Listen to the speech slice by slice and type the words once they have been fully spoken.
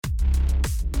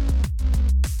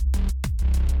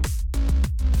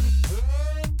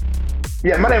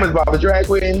Yeah, my name is Bob the Drag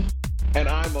Queen, And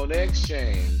I'm Monet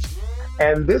Exchange.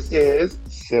 and this is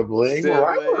Sibling Sibling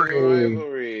Rivalry.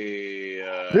 rivalry.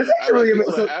 This I actually like really your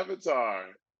little so. avatar.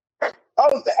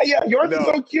 Oh yeah, yours is No,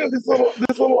 so cute. This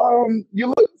little. You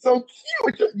look so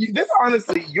cute. This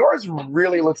honestly, yours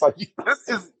really looks like you. does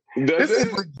This is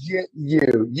it? legit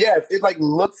you. Yes, it like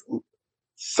looks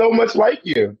so much like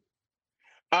you.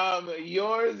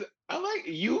 Yours. I like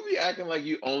you be acting like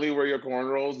you only wear your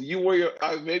cornrows. You wear your.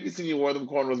 I've maybe seen you wear them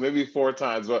cornrows maybe 4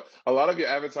 times, but a lot of your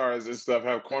avatars and stuff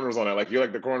have cornrows on it. Like you're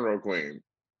like the cornrow queen.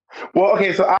 Well,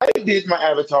 okay, so I did my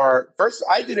avatar first.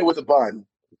 I did it with a bun.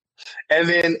 And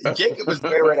then Jacob was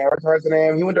better at advertising than I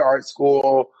am. He went to art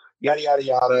school, yada yada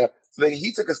yada. So then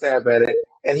he took a stab at it,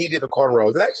 and he did the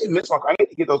cornrows. And I actually missed one. I need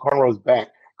to get those cornrows back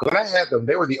because when I had them,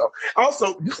 they were the.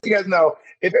 Also, just so you guys know,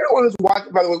 if anyone is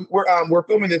watching, by the way, we're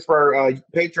filming this for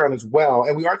Patreon as well,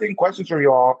 and we are taking questions from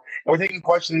you all, and we're taking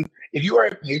questions. If you are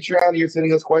at Patreon and you're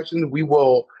sending us questions, we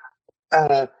will.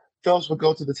 Uh, Phyllis will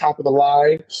go to the top of the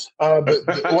line. But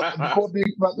the cool thing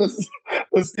about this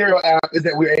the Stereo app is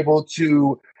that we're able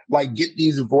to like get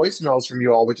these voicemails from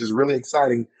you all, which is really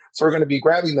exciting. So we're going to be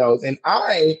grabbing those. And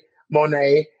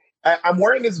Monet, I'm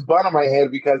wearing this bun on my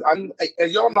head because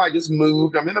as y'all know, I just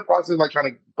moved. I'm in the process of like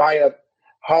trying to buy a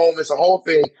home. It's a whole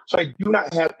thing. So I do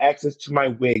not have access to my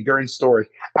wig during storage.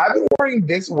 I've been wearing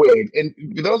this wig, and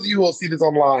for those of you who will see this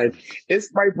online,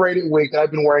 it's my braided wig that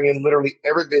I've been wearing in literally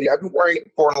every video. I've been wearing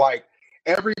it for like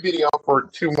every video for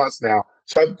 2 months now.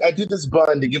 So I did this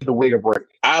bun to give the wig a break.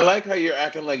 I like how you're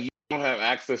acting like you don't have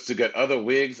access to get other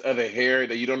wigs, other hair,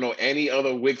 that you don't know any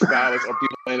other wig stylists or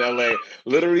people in LA.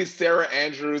 Literally, Sarah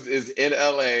Andrews is in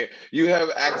LA. You have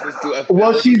access to a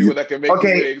Well, thousand she's people that can make you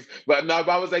okay. wigs. But no,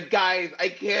 but I was like, guys, I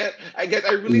can't. I guess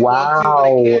I really want to, but I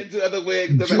Wow. can't do other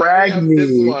wigs because I only Drag have this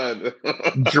me. one.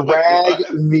 Like, Drag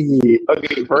what? me.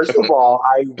 Okay, first of all,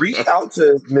 I reached out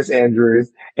to Miss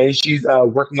Andrews and she's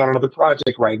working on another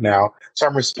project right now. So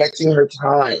I'm respecting her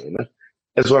time,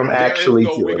 is what I'm There is actually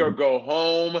go wig or doing. go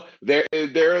home. There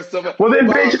is some. Well, then,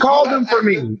 bitch, Bob, you call have them for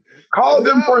access. me. Call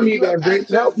them for No, me, you have then, bitch.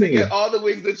 access Help to me. get all the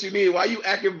wigs that you need. Why you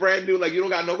acting brand new like you don't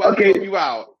got nobody to Okay, help you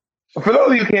out? for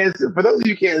those of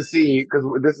you can't see, because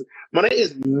this Monet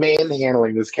is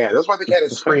manhandling this cat. That's why the cat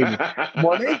is screaming.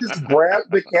 Monet just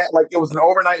grabbed the cat like it was an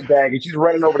overnight bag, and she's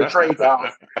running over to Trey's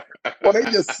house. Well, they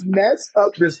just snatched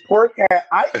up this poor cat.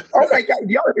 Oh my god,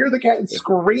 y'all hear the cat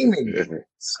screaming,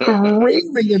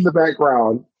 screaming in the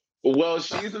background. Well,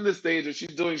 she's in the stage and she's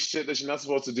doing shit that she's not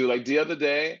supposed to do. Like the other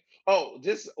day, I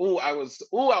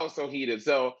was so heated.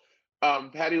 So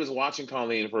Patty was watching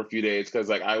Colleen for a few days because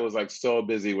like I was like so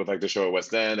busy with like the show at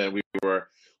West End and we were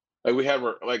like we had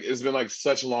like it's been like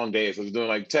such long days. I was doing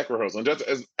like tech rehearsal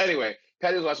and anyway,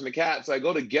 Patty was watching the cat, so I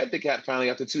go to get the cat finally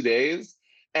after 2 days,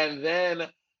 and then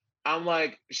I'm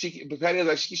like, Patty is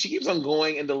like, she keeps on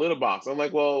going in the litter box. I'm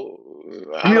like, well,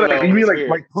 I don't You know, mean it's weird.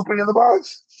 like pooping in the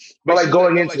box, or But like she'll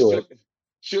like going no, like into it?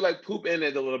 she'll like poop in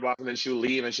the litter box and then she'll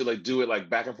leave and she'll like do it like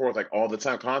back and forth like all the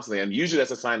time, constantly. And usually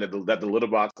that's a sign that the litter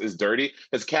box is dirty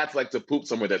because cats like to poop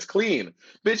somewhere that's clean.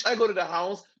 Bitch, I go to the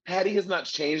house. Patty has not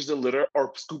changed the litter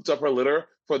or scooped up her litter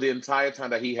for the entire time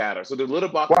that he had her. So the litter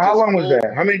box Well, is how just long was full.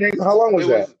 that? How many days? How long was It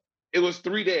that? was it was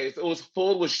 3 days. It was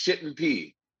full with shit and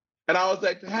pee. And I was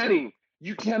like, Patty,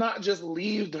 you cannot just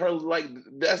leave her like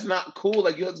that's not cool.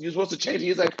 Like you're supposed to change it.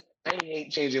 He's like, I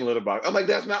hate changing litter box. I'm like,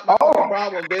 that's not my fucking Oh,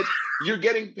 problem, bitch. You're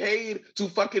getting paid to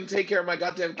fucking take care of my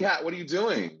goddamn cat. What are you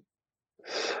doing?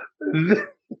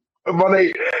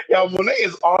 Monet, yeah, Monet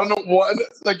is on one.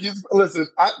 Like, listen,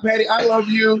 Patty, I love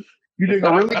you. You're doing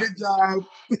a really good job.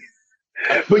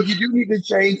 But you do need to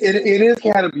change. It is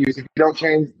cat abuse if you don't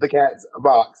change the cat's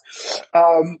box.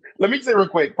 Let me say real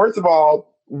quick. First of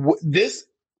all, this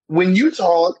when you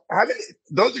talk,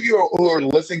 those of you who are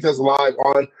listening to us live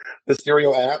on the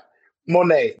Stereo app,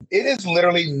 Monet, it is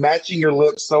literally matching your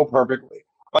lips so perfectly.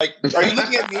 Like, are you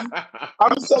looking at me?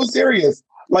 I'm so serious.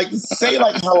 Like, say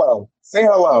like hello. Say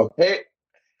hello. Hey,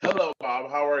 hello, Bob.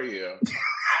 How are you?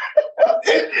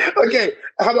 Okay,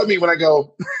 how about me when I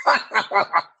go?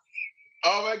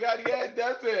 Oh my God, yeah,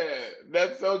 that's it.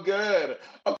 That's so good.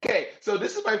 Okay, so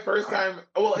this is my first time.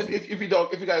 Well, if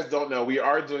you guys don't know, we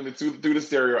are doing the two through the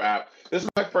Stereo app. This is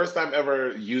my first time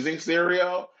ever using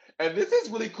Stereo, and this is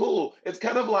really cool. It's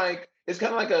kind of like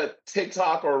a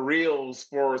TikTok or Reels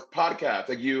for podcasts.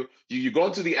 Like you go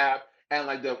into the app and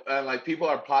like people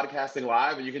are podcasting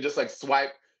live, and you can just like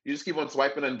swipe. You just keep on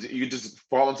swiping, and you just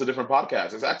fall into different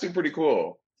podcasts. It's actually pretty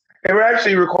cool. And we're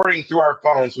actually recording through our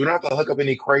phones. We don't have to hook up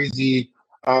any crazy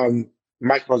um,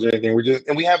 microphones or anything.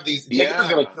 We have these. Jacob is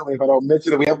gonna Yeah. kill me if I don't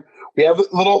mention it. We have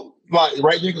little Like,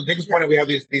 right, Jacob's point, we have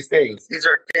these things. These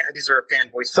are fan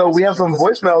voicemails. So we have some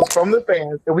voicemails from the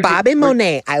fans. And Bob and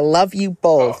Monet, I love you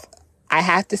both. I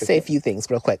have to say a few things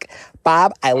real quick.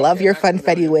 Bob, I love your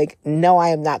funfetti wig. No, I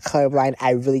am not colorblind.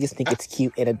 I really just think it's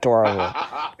cute and adorable.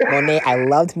 Monet, I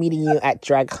loved meeting you at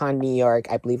DragCon New York.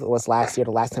 I believe it was last year,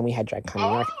 the last time we had DragCon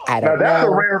New York. I don't know. That's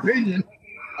a rare opinion.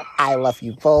 I love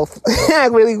you both. I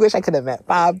really wish I could have met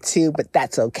Bob too, but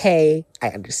that's okay. I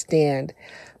understand.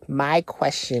 My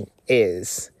question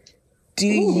is, do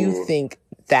you think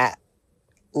that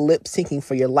lip syncing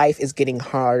for your life is getting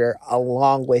harder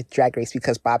along with Drag Race?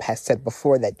 Because Bob has said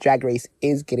before that Drag Race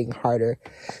is getting harder.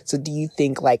 So do you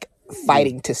think like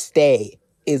fighting to stay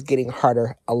is getting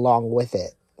harder along with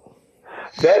it?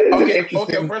 That is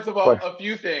okay. First of all, a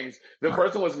few things. The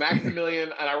person was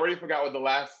Maximilian, and I already forgot what the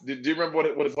last. Do you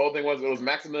remember what his whole thing was? It was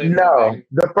Maximilian. No,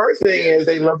 the first thing is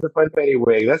they love the funfetti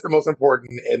wig. That's the most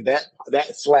important, and that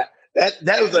slap.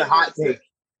 That was a hot take.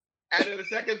 And then the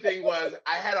second thing was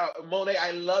I had a Monet.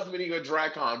 I loved meeting you at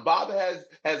DragCon. Bob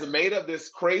has made up this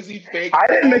crazy fake. I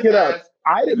didn't make it up.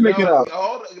 Let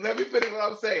me finish what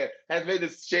I'm saying. Has made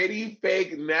this shady,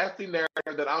 fake, nasty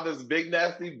narrative that I'm this big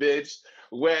nasty bitch.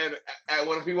 When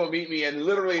people meet me, and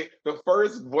literally the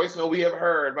first voicemail we have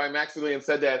heard by Maximilian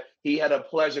said that he had a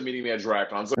pleasure meeting me at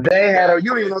DragCon. So they had you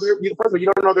don't even know first of all, you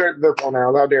don't know their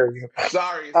pronouns. How dare you?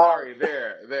 Sorry,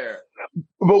 there.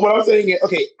 But what I'm saying is,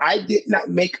 okay, I did not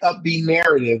make up the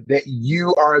narrative that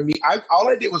you are me. All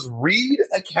I did was read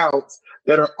accounts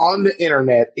that are on the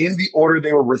internet in the order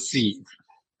they were received.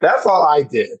 That's all I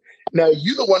did. Now,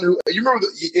 you the one who, you remember,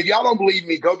 if y'all don't believe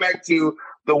me, go back to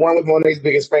the one with Monet's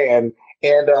biggest fan,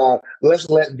 and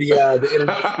let's let the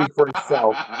internet speak for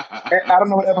itself. And I don't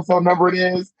know what episode number it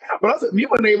is, but also, me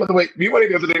and Monet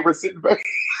the other day were sitting back.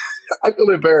 I feel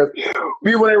embarrassed.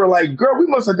 Me and Monet were like, girl, we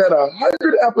must have done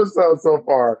 100 episodes so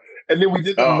far. And then we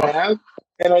did the math,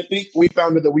 and I think we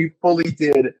found that we fully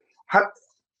did.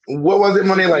 What was it,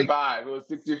 Monet? Like, it was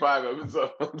 65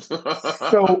 episodes.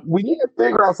 So we need to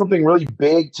figure out something really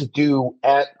big to do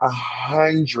at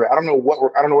 100. I don't know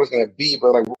what it's going to be,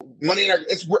 but like Monet,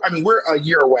 we're a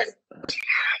year away.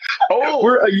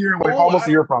 We're a year away, almost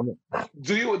a year from it.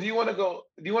 Do you want to go?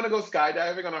 Do you want to go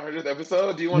skydiving on our 100th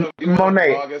episode? Do you want to?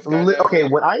 Monet, okay.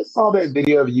 When I saw that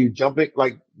video of you jumping,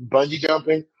 like bungee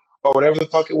jumping or whatever the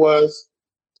fuck it was,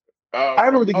 I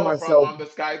remember thinking to myself, on the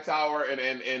Sky Tower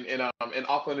in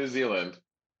Auckland, New Zealand.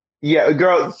 Yeah,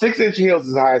 girl, 6-inch heels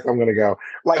is the highest I'm gonna go.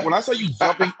 Like when I saw you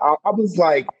jumping, I was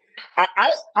like,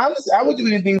 I honestly, I would do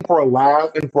anything for a laugh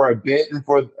and for a bit and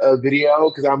for a video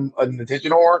because I'm an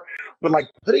attention whore. But like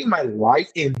putting my life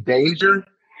in danger,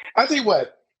 I'll tell you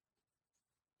what.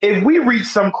 If we reach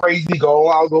some crazy goal,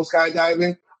 I'll go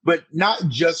skydiving, but not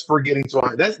just for getting to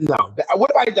 100.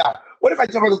 What if I die? What if I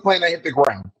jump on this plane and I hit the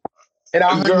ground? And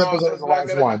I'm the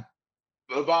last one.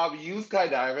 Bob, you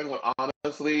skydiving would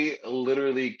honestly,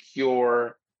 literally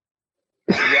cure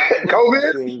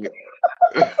COVID.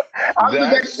 I'm the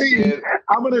vaccine.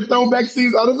 I'm gonna throw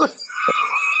vaccines out of the.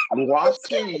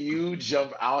 Watching you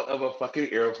jump out of a fucking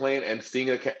airplane and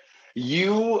seeing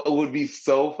you would be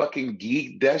so fucking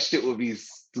geek. That shit would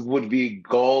be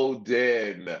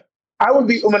golden. I would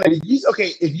be.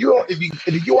 Okay, if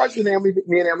you watch me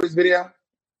and Emily's video.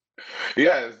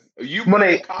 Yes, you put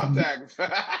in contacts.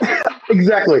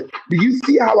 Exactly. Do you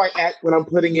see how I act when I'm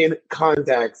putting in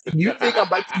contacts? You think I'm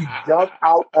about to jump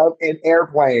out of an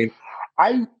airplane?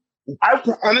 I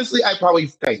honestly, I probably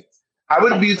faint. I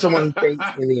would be someone who faints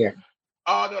in the air.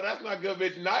 Oh no, that's not good,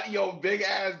 bitch. Not your big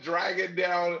ass dragging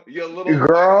down your little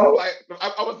girl.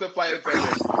 I was the flight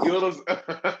attendant. Your little,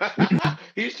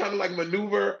 he's trying to like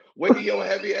maneuver, waking your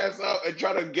heavy ass up and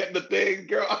trying to get the thing,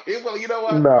 girl. Well, you know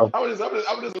what? No. I'm just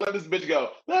let this bitch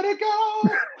go. Let it go,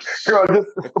 girl.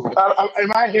 In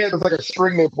my head, it's like a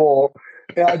string they pull,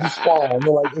 and I just fall. I'm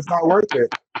like, it's not worth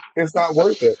it. It's not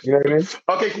worth it. You know what I mean?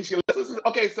 Okay, Keisha, let's listen.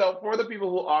 Okay, so for the people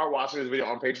who are watching this video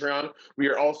on Patreon, we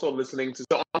are also listening to.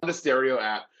 So on the Stereo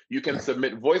app, you can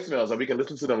submit voicemails and we can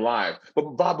listen to them live. But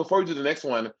Bob, before we do the next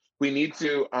one, we need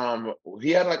to.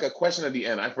 He had like a question at the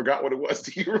end. I forgot what it was.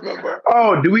 Do you remember?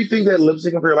 Oh, do we think that lip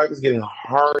syncing for your life is getting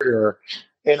harder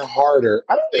and harder?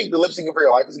 I don't think the lip syncing for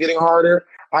your life is getting harder.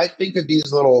 I think that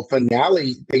these little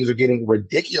finale things are getting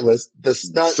ridiculous. The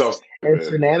stunts and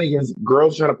shenanigans,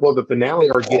 girls trying to pull the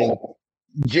finale are getting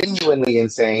genuinely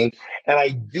insane. And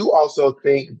I do also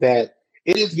think that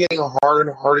it is getting harder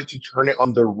and harder to turn it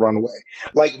on the runway.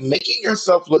 Like making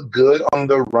yourself look good on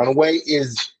the runway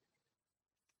is,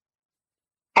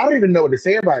 I don't even know what to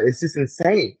say about it. It's just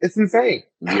insane. It's insane.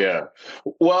 Yeah.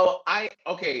 Well, I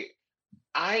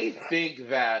think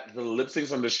that the lip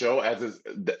syncs on the show,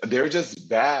 they're just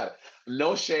bad.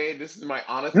 no shade. This is my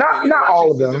honest Not opinion. not Watching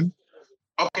all of season, them.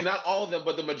 okay, not all of them,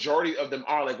 but the majority of them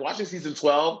are like watching season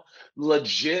 12.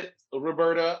 Legit,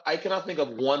 Roberta. I cannot think of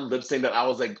one lip sync that I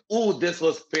was like, "Ooh, this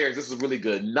was fierce. This is really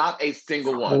good." Not a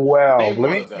single one. Well, Name let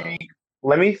one me of them. think.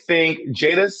 Let me think.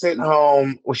 Jada sent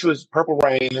home. Well, she was Purple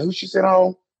Rain. Who she sent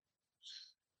home?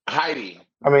 Heidi.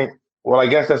 I mean, well, I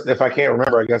guess that's if I can't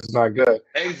remember. I guess it's not good.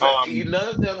 Exactly. None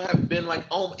of them have been like,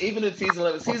 oh, even in season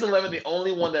 11. Season 11, the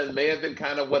only one that may have been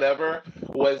kind of whatever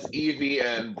was Evie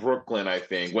and Brooklyn, I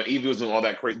think, when Evie was doing all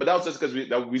that crazy. But that was just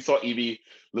because we saw Evie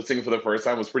listening for the first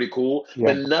time. It was pretty cool. Yeah.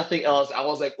 But nothing else. I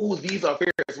was like, ooh, these are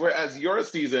fierce. Whereas your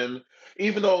season,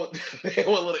 even though they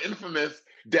were a little infamous,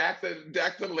 Dax and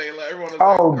Layla, everyone was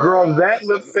like, Oh, girl, girl, that this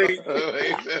lip is sync.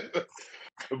 amazing.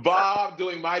 Bob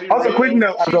doing Mighty Also, quick Real,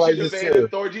 note, I Chi realized this Devane and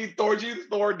too.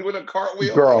 Thor doing a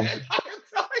cartwheel. Girl, And I'm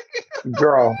telling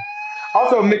girl.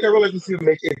 Also, Mitch, I realized this too.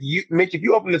 Mitch, if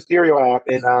you open the stereo app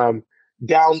and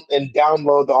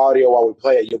download the audio while we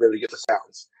play it, you'll be able to get the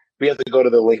sounds. We have to go to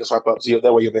the link and swipe up, so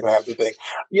that way you'll be able to have the thing.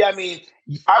 Yeah, I mean,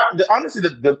 honestly,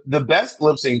 the best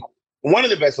lip sync, one of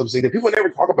the best lip sync that people never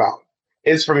talk about,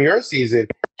 is from your season,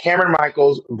 Cameron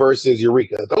Michaels versus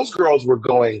Eureka. Those girls were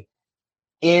going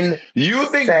you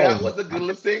think that insane. was a good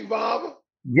lip sync, Bob?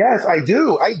 Yes, I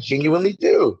do. I genuinely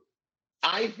do.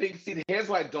 I think. See, here's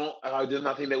why I did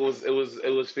not think that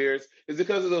it was fierce. Is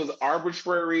because of those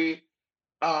arbitrary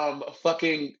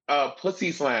fucking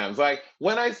pussy slams. Like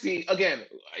when I see again,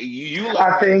 you love I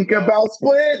Heidi, think bro. about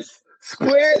splits,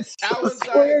 splits, I was like,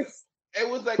 splits. it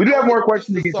was like, We do all have right, more this is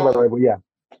questions to the get to, by the song. way, but yeah.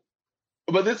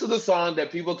 But this is a song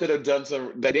that people could have done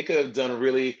that they could have done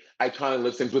really iconic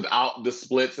lip syncs without the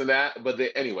splits and that. But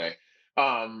anyway, you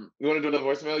want to do another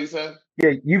voicemail? You said.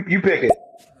 Yeah, you pick it.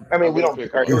 I mean, I'm we gonna don't.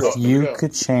 pick. All right, here we If go. Here we you go.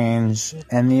 could change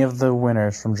any of the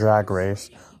winners from Drag Race,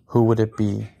 who would it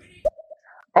be?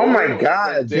 Oh my Oh, for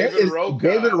God, David David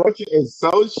Roca. Rocha is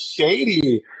so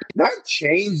shady. Not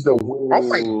change the. Oh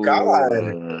my God.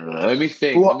 Ooh. Let me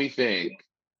think. Let Well, me think.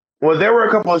 well, there were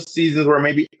a couple of seasons where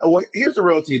maybe. Well, here's the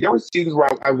real tea. There were seasons where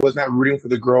I was not rooting for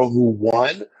the girl who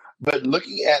won, but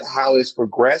looking at how it's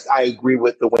progressed, I agree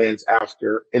with the wins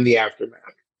after in the aftermath.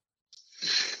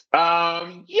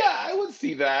 Yeah, I would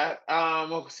see that.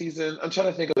 What season? I'm trying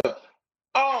to think of the.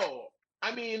 Oh,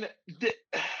 I mean,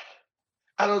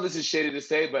 I know this is shady to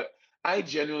say, but I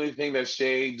genuinely think that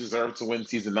Shay deserved to win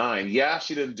season 9. Yeah,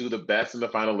 she didn't do the best in the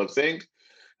final lip sync,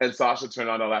 and Sasha turned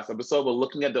on the last episode. But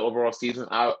looking at the overall season,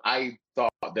 I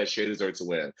thought that Shay deserved to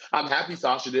win. I'm happy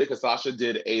Sasha did because Sasha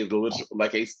did a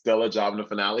stellar job in the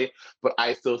finale. But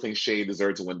I still think Shay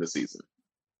deserved to win this season.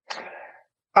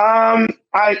 I'm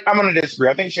gonna disagree.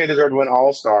 I think Shay deserved to win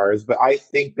All Stars, but I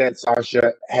think that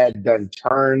Sasha had done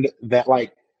turned that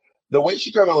like the way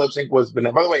she turned on lip sync was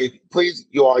banana. By the way, please,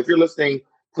 you all, if you're listening,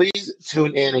 please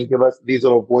tune in and give us these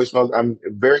little voicemails. I'm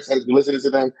very excited to be listening to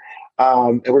them,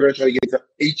 and we're gonna try to get to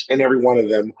each and every one of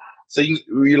them. So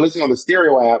you're listening on the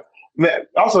stereo app.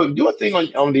 Also, do a thing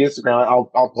on the Instagram.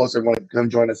 I'll post everyone to come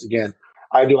join us again.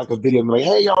 I do like a video. I'm like,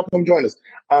 hey, y'all, come join us.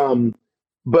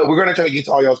 But we're gonna try to get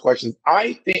to all y'all's questions.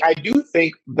 I do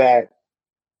think that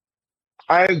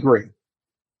I agree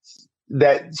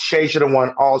that Shay should have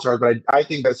won All Stars, but I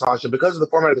think that Sasha, because of the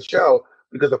format of the show,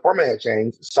 because the format had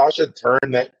changed, Sasha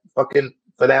turned that fucking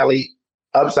finale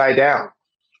upside down.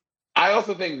 I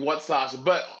also think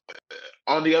but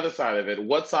on the other side of it,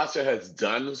 what Sasha has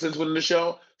done since winning the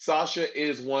show, Sasha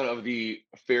is one of the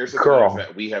fiercest winners Girl,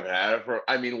 that we have had.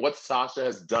 I mean, what Sasha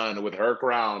has done with her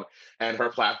crown and her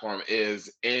platform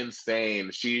is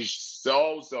insane. She's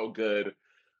so good.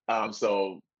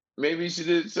 So maybe she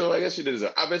did. So I guess she did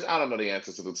deserve. I don't know the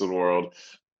answers to the world.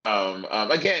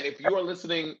 Again, if you are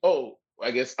listening,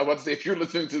 I guess I want to say if you're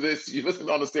listening to this, you listen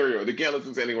on the stereo. They can't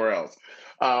listen to anywhere else.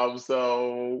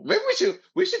 So maybe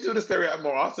we should do the stereo app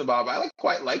more often, Bob. I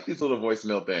quite like these little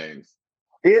voicemail things.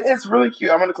 it's really cute.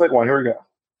 I'm gonna click one. Here we go.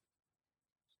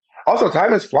 Also,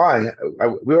 time is flying.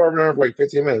 We were over for like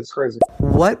 15 minutes. It's crazy.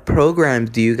 What program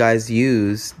do you guys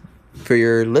use for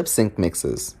your lip sync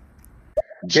mixes?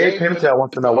 Jay Jay Pimptel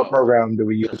wants to know what Pimentel. program do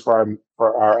we use for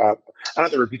our. I don't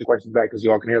have to repeat the questions back because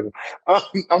you all can hear them.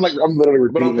 I'm literally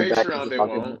But on repeating them back. Patreon they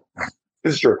Talking. won't.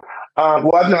 This is true.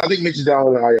 Well, I think Mitch is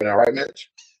downloading the audio now, right,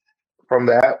 Mitch? From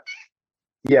the app.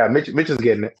 Yeah, Mitch is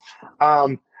getting it.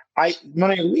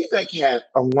 Money, leave that cat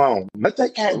alone. Let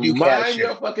that cat do cat Mind your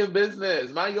shit. fucking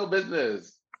business. Mind your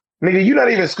business. Nigga, you're not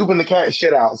even scooping the cat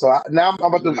shit out. So now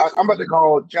I'm about to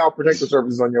call Child Protective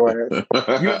Services on your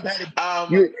ass. You about to,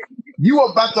 um, you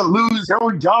about to lose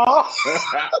your job.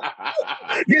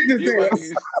 Get this you about to ass.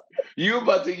 use, you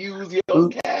about to use your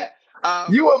cat.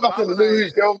 You were about to Bob and I,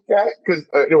 lose your cat because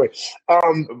anyway.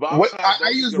 Bob What and I I both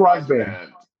use use GarageBand.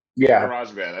 GarageBand. Yeah, Yeah,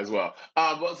 GarageBand as well.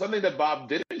 But something that Bob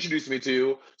did introduce me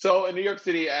to. So in New York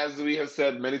City, as we have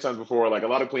said many times before, like a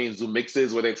lot of queens do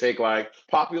mixes where they take like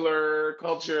popular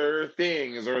culture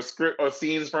things or script or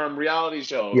scenes from reality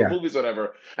shows or yeah. movies,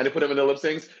 whatever, and they put them in the lip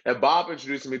syncs. And Bob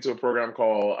introduced me to a program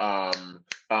called Audio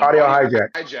Audio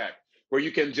hijack. Hijack, where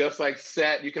you can just like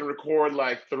you can record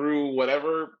like through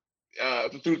whatever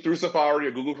through Safari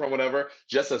or Google Chrome, whatever,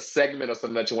 just a segment of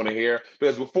something that you want to hear.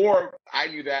 Because before I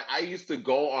knew that, I used to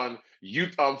go on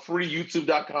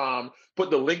freeyoutube.com, put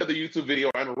the link of the YouTube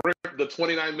video, and rip the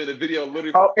 29-minute video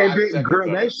literally for Oh, and 5 seconds girl,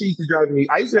 of that it. shit used to drive me.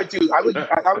 I used to do that too. I was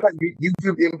like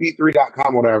YouTube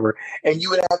MP3.com or whatever, and you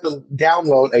would have to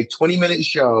download a 20-minute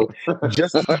show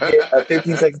just to get a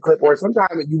 15-second clip, or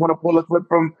sometimes you want to pull a clip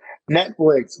from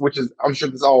Netflix, which is I'm sure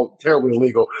this is all terribly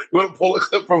illegal. You want to pull a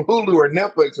clip from Hulu or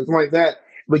Netflix or something like that,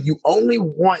 but you only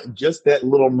want just that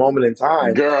little moment in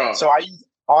time. Girl, So I use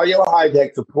Audio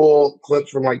Hijack to pull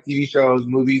clips from like TV shows,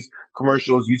 movies,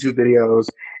 commercials, YouTube videos,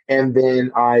 and then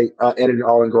I edit it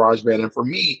all in GarageBand. And for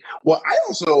me, well, I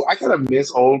kind of miss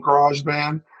old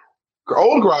GarageBand.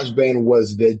 Old GarageBand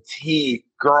was the T,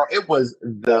 girl. It was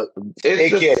the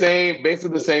it's the ticket. same,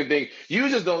 basically the same thing. You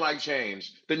just don't like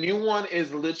change. The new one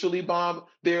is literally, Bob,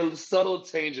 there are subtle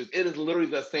changes. It is literally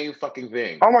the same fucking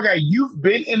thing. Oh my God, you've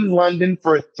been in London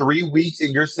for 3 weeks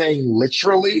and you're saying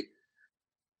literally?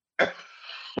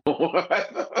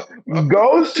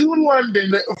 Go to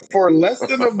London for less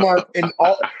than a month and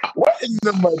all. What in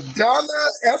the Madonna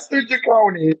Esther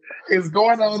Jaconi is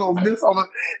going on this? On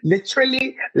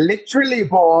literally,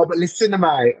 Bob. Listen to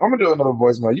my. I'm gonna do another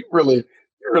voicemail. You're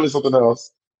really something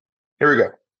else. Here we go.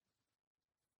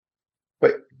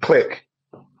 Wait, click.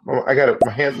 Oh, I got it.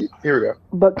 My hand. Here we go.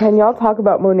 But can y'all talk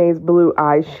about Monet's blue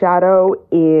eyeshadow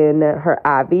in her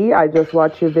Abby? I just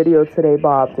watched your video today,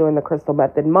 Bob, doing the Crystal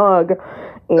Method mug,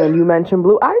 and you mentioned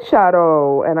blue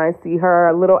eyeshadow, and I see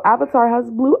her little avatar has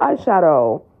blue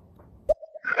eyeshadow.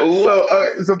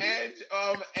 So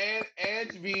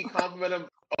And be complimented,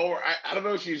 or I don't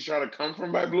know if she's trying to come from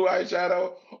my blue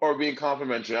eyeshadow or being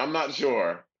complimentary. I'm not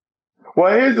sure.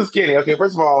 well, here's the skinny. Okay,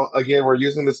 first of all, again, we're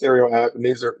using the stereo app, and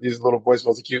these little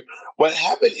voicemails are cute. What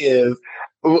happened is,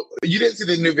 you didn't see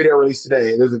the new video released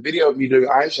today. There's a video of me doing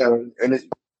eyeshadow, and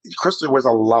Crystal wears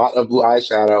a lot of blue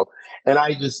eyeshadow, and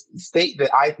I just state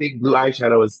that I think blue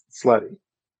eyeshadow is slutty.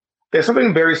 There's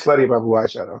something very slutty about blue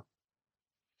eyeshadow.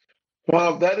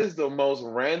 Wow, that is the most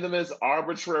randomest,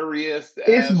 arbitrariest It's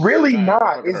ass shit really I have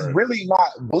not. ever It's heard. really not.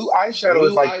 Blue eyeshadow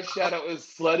is Blue like eyeshadow is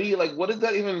slutty? Like, what does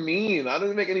that even mean? That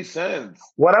doesn't make any sense.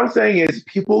 what I'm saying is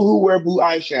people who wear blue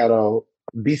eyeshadow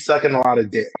be sucking a lot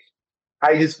of dick.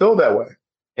 I just feel that way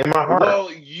in my heart.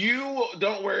 Well, you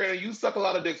don't wear it and you suck a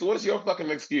lot of dick, so what's your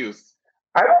fucking excuse?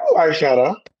 I don't do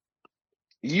eyeshadow.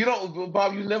 You don't,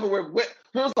 Bob, you never wear, when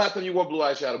was the last time you wore blue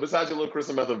eyeshadow besides your little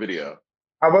Crystal Method video?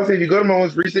 I was about to say, if you go to my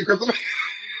most recent Christmas,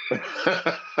 blue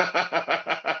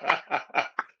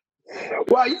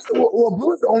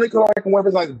is the only color I can wear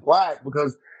besides black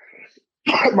because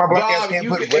my black ass Bob, can't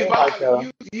put red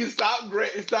eyeshadow. you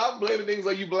stop blaming things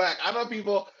like you black. I know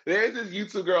people. There's this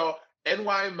YouTube girl,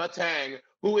 NY Matang,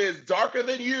 who is darker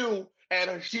than you,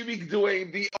 and she be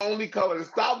doing the only color.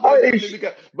 Stop Oh, blaming me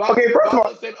because okay, first of all,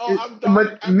 Bob said, "Oh, I'm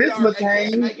dark. I'm Miss dark.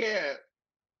 McCain. I can't."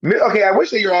 Okay, I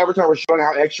wish that your avatar was showing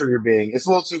how extra you're being. It's a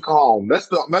little too calm. That's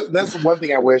the one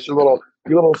thing I wish your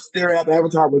little stare at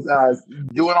avatar was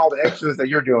doing all the extras that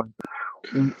you're doing.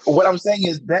 What I'm saying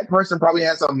is that person probably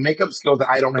has some makeup skills that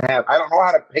I don't have. I don't know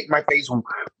how to paint my face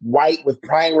white with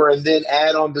primer and then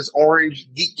add on this orange.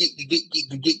 Get.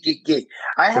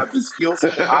 I have the skill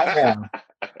set that I have.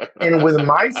 And with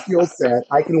my skill set,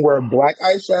 I can wear black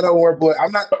eyeshadow or blue.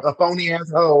 I'm not a phony ass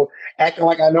hoe acting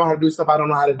like I know how to do stuff I don't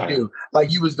know how to do.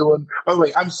 Like you was doing. By the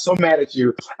way, I'm so mad at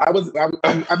you. I've been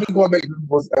going back to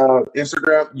people's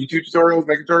Instagram, YouTube tutorials,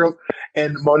 makeup tutorials,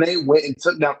 and Monet went and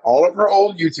took down all of her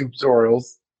old YouTube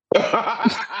tutorials.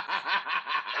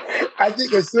 I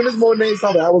think as soon as Monet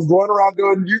saw that I was going around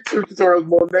doing YouTube tutorials,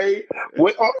 Monet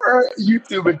went on her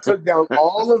YouTube and took down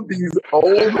all of these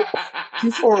old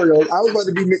tutorials. I was about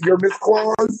to be your Miss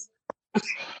Claus.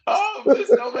 Oh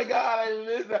my God, I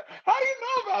missed that. How do you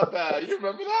know about that? You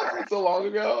remember that from so long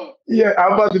ago? Yeah,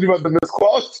 I'm about to do about the Miss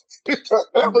Claus.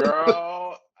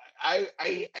 Girl,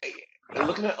 I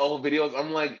looking at old videos,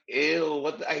 I'm like, ew,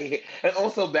 what I hate. And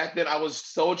also back then I was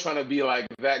so trying to be like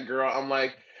that girl. I'm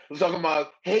like, I'm talking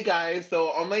about, hey guys, so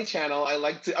on my channel, I'm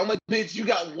like, bitch, you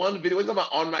got one video. What are you talking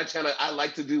about on my channel? I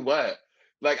like to do what?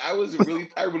 Like I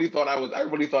really thought I was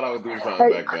doing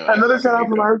something Hey, back then. another shout out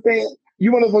from our fan.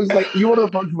 You one of those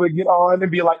folks who would get on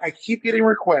and be like, I keep getting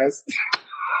requests.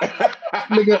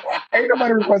 Nigga, ain't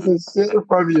nobody requesting shit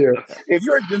from you. If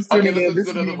you're just Okay, tuning let's in, listen this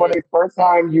to is me another one of voice. the first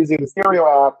time using the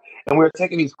stereo app, and we're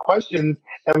taking these questions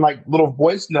and like little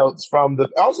voice notes from the.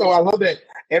 Also, I love that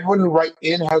everyone who writes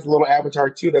in has a little avatar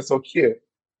too. That's so cute.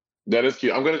 That is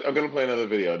cute. I'm gonna play another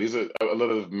video. These are a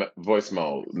little voice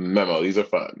memo. These are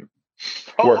fun.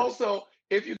 Oh, Work. also,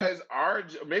 if you guys are,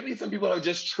 maybe some people have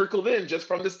just trickled in just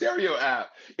from the stereo app.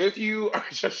 If you are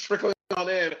just trickling on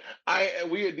in,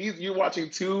 you're watching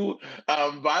two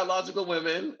biological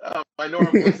women. I know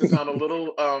our voices sound a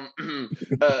little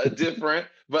different,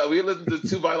 but we listen to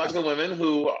two biological women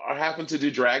who happen to do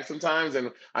drag sometimes.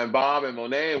 And I'm Bob and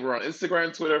Monet. And we're on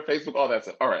Instagram, Twitter, Facebook, all that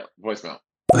stuff. All right, voicemail.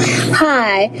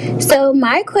 Hi. So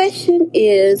my question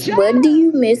is, what do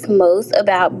you miss most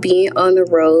about being on the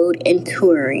road and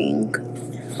touring?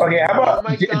 Okay, how Oh about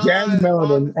my Jazz God!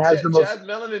 Melanin has the most. Jazz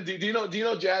Melanin. Do you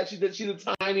know Jazz? She's a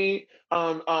tiny,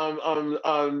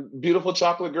 beautiful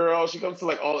chocolate girl. She comes to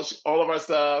like all of our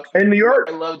stuff. In New York.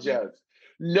 I love Jazz.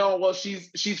 No, well,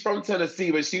 she's from Tennessee,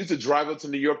 but she used to drive up to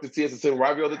New York to see us at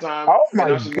Rivalry all the time, Oh and my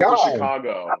now she's moved to God.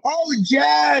 Chicago. Oh,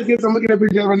 Jazz. Yes, I'm looking at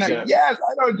pictures right now. Jazz. Yes,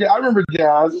 I know Jazz. I remember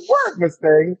Jazz. Work, Miss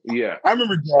Thing. Yeah. I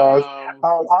remember Jazz. I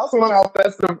also love how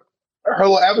festive her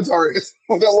little avatar is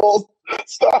with that little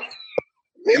stuff.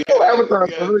 These little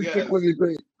avatars are really tickling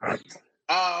me.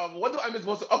 What do I miss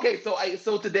most? Okay,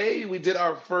 so today we did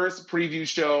our first preview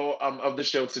show of the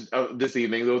show this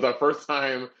evening. It was our first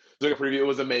time doing a preview. It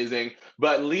was amazing.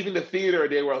 But leaving the theater,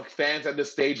 there were fans at the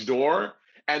stage door,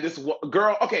 and this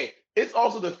girl. Okay, it's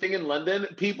also the thing in London.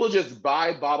 People just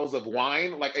buy bottles of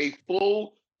wine, like a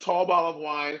full tall bottle of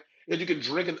wine that you can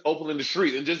drink and open in the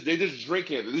street, and they just drink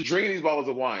it. They're drinking these bottles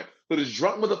of wine. So this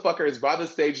drunk motherfucker is by the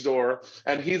stage door,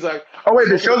 and he's like, "Oh wait,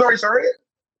 the show's already started."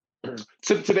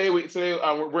 Today we're in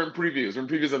previews. We're in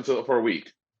previews until for a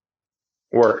week.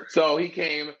 Work. So he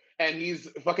came and he's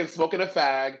fucking smoking a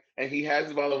fag, and he has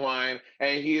his bottle of wine,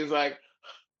 and he is like,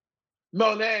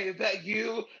 Monet, is that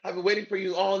you? I've been waiting for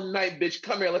you all night, bitch.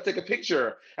 Come here, let's take a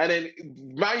picture. And then,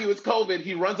 mind you, it's COVID.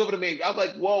 He runs over to me. I was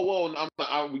like, whoa,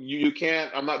 you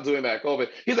can't. I'm not doing that, COVID.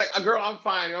 He's like, girl, I'm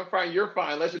fine. You're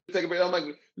fine. Let's just take a picture. I'm like,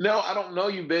 no, I don't know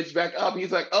you, bitch. Back up.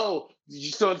 He's like, oh,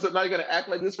 so now you're going to act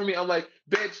like this for me? I'm like,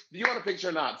 bitch, do you want a picture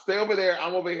or not? Stay over there.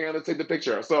 I'm over here. Let's take the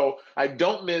picture. So I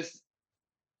don't miss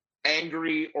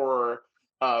angry or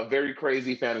very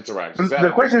crazy fan interactions.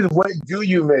 The question is, what do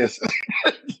you miss?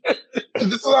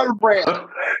 This is not a brand.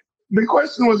 The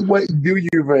question was, what do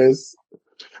you miss?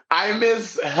 I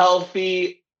miss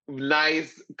healthy,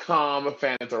 nice, calm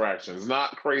fan interactions,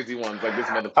 not crazy ones like this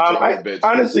motherfucker bitch.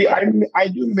 Honestly, I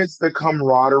do miss the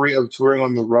camaraderie of touring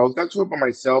on the road. I toured by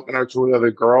myself and I toured with other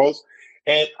girls.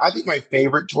 And I think my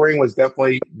favorite touring was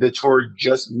definitely the tour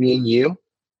just me and you.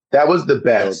 That was the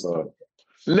best.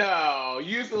 No,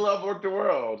 you used to love Work the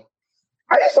World.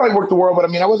 I used to like Work the World, but I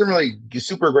mean, I wasn't really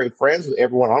super great friends with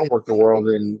everyone on Work the World.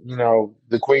 And,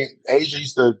 the Queen, Asia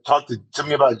used to talk to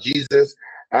me about Jesus.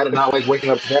 I did not like waking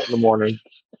up to that in the morning.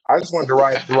 I just wanted to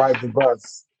ride the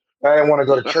bus. I didn't want to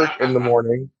go to church in the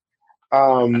morning.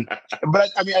 But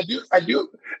I mean, I do.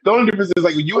 The only difference is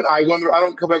like with you and I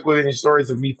don't come back with any stories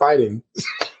of me fighting.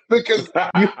 Because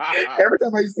every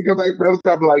time I used to come back from the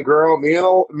time, like, girl, me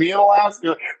and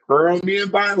Alaska, girl, me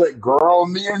and Violet, girl,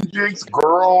 me and Jinx,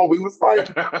 girl, we was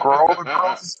fighting, girl, the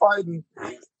girls was fighting.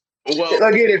 Well,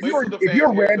 again, if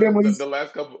you're randomly the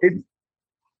last couple.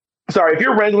 If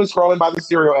you're randomly scrolling by the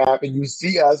Serial app and you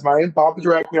see us, my name Papa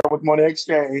Drag here with Monet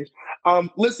Exchange.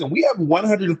 Listen, we have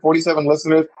 147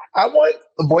 listeners. I want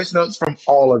voice notes from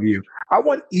all of you. I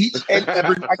want each and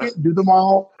every. I can't do them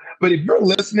all. But if you're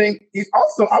listening, I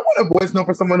want a voice note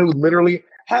for someone who literally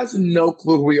has no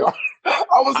clue who we are.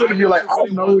 All of a sudden, you're like, I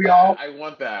don't know who y'all. I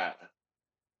want that.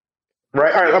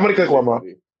 Right. All right. I'm going to click one more.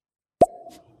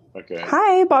 Okay.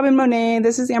 Hi, Bob and Monet.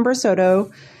 This is Amber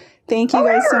Soto. Thank you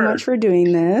guys so much for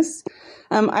doing this.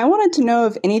 I wanted to know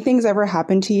if anything's ever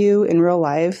happened to you in real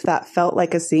life that felt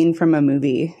like a scene from a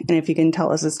movie, and if you can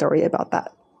tell us a story about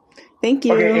that. Thank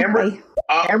you. Okay, Bye.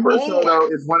 Amber Soto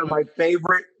is one of my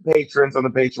favorite patrons on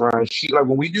the Patreon. She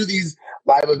when we do these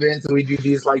live events and we do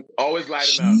these always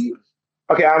lighting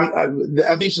up. Okay,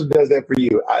 I think she does that for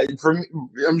you.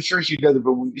 I'm sure she does it,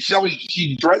 but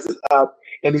she dresses up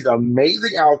in these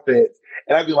amazing outfits,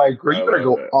 and I'd be like, "Girl, you better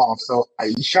go off." So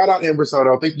shout out Amber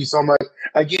Soto. Thank you so much.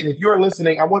 Again, if you're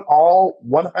listening, I want all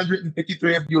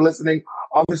 153 of you listening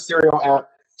on the Serial app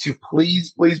to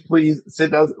please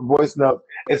send us a voice note,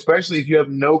 especially if you have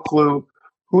no clue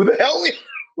who the hell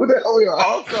we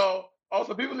are.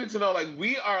 Also, people need to know, like,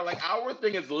 we are, like, our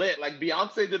thing is lit. Like,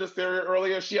 Beyonce did a stereo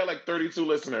earlier. She had, like, 32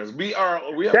 listeners. We have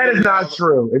That is literally not have,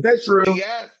 true. Is that true?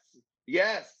 yes,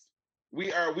 yes.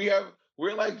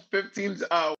 We're like 15,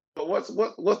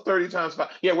 what's 30 times 5?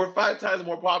 Yeah, we're 5 times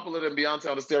more popular than Beyonce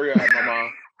on the stereo app, mama.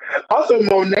 Also,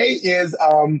 Monet is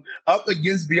up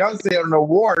against Beyonce on an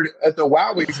award at the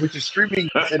Wowies, which is streaming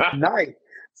tonight.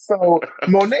 So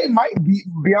Monet might beat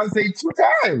Beyonce 2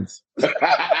 times in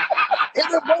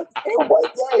one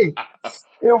day.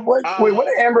 Wait, what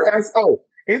did Amber ask? Oh,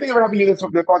 anything ever happened to you that's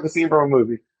like a scene from a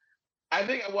movie? I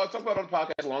think, well, I talked about it on the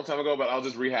podcast a long time ago, but I'll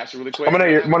just rehash it really I'm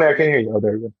quick. Monet, I can't hear you. Oh,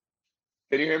 there you go.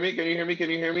 Can you hear me? Can you hear me? Can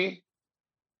you hear me?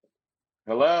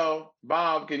 Hello?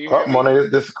 Bob, can you Oh, hear me? Monet,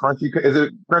 this crunchy. Is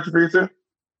it crunchy for you too?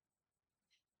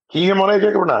 Can you hear Monet,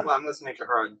 Jacob, or not? Well, I'm listening to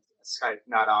her on Skype,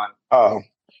 not on. Oh.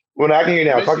 Well, now I can hear you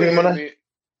now. Mitch Talk to me, can hear Monet. me.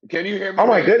 Can you hear me? Oh,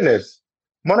 my Mitch? goodness.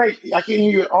 Monet, I can't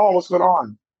hear you at all. What's going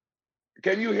on?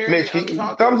 Can you hear Mitch, me? I'm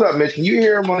talking. thumbs up, Mitch. Can you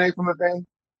hear Monet from the thing?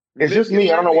 It's Mitch, just can you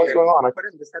me. I hear don't know what's me? going on. Put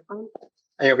it in this headphone,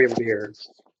 and you'll be able to hear.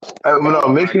 No, Oh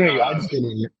Mitch my can hear you. I God. just can't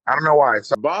hear you. I don't know why.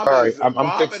 Sorry. I'm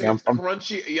Bob and fixing. his I'm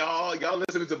crunchy, y'all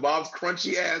listening to Bob's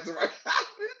crunchy ass right now.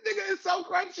 This nigga is so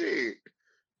crunchy.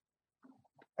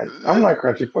 I'm not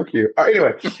crunchy. Fuck you.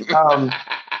 Anyway,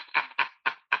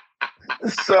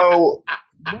 so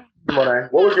Monet,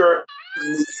 what was your?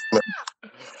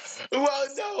 Well,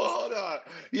 no, hold on.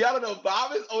 Y'all don't know.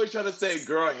 Bob is always trying to say,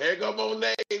 girl, here go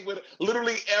Monet. When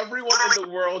literally everyone in the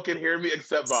world can hear me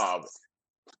except Bob.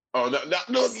 Oh,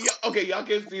 no. Okay, y'all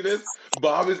can see this.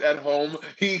 Bob is at home.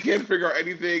 He can't figure out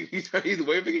anything. He's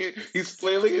waving it. He's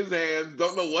flailing his hands.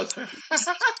 Don't know what's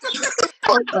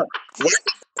What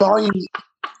volume?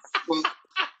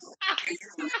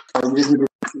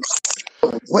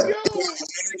 What? Yo.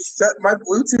 My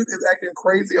Bluetooth is acting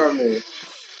crazy on me.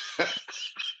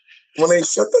 Monet,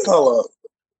 shut the hell up.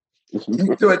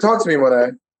 Talk to me,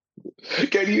 Monet.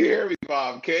 Can you hear me,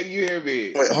 Bob? Can you hear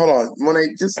me? Wait, hold on.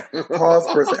 Monet, just pause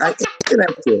for a second. I can't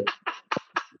connect it.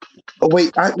 Oh,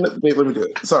 wait. Wait, let me do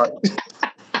it. Sorry.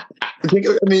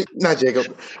 Jacob, not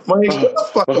Jacob. Monet, shut the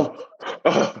fuck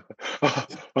up.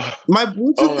 My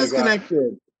Bluetooth Oh my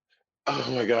disconnected.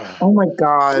 Oh my God. Oh my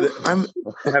God. I'm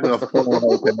having a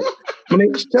full open.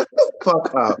 Monet, shut the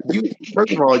fuck up.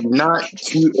 First of all, you're not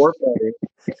cute or funny.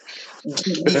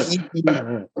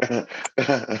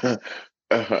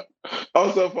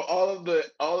 Also, for all of the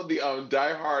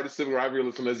diehard Sibling Rivalry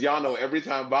listeners, y'all know every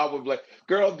time Bob would be like,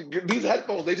 "Girl, these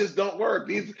headphones they just don't work.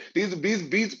 These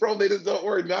Beats Pro they just don't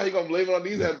work." Now you're gonna blame it on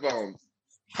these headphones.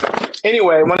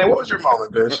 Anyway, Monet, what was your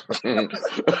moment, bitch?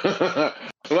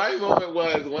 My moment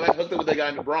was when I hooked up with that guy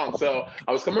in the Bronx. So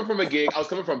I was coming from a gig. I was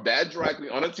coming from Bad Drag Queen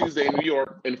on a Tuesday in New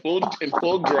York in full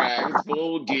drag,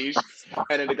 full geesh.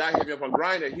 And then the guy hit me up on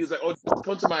Grindr. He was like, "Oh, just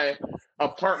come to my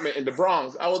apartment in the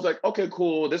Bronx." I was like, "Okay,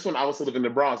 cool." This one I was still living in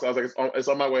the Bronx. I was like, it's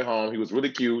on my way home. He was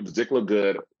really cute. The dick looked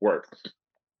good. Work.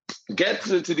 Get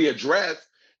to the address.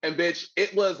 And bitch,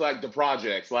 it was like the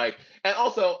projects, like, and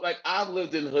also like I've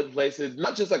lived in hood places,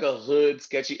 not just like a hood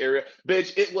sketchy area.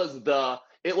 Bitch, it was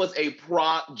a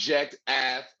project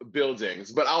ass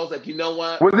buildings. But I was like, you know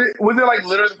what? Was it like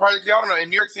literally the project? Y'all don't know. In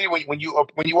New York City, when you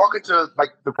walk into like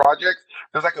the projects,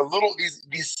 there's like a little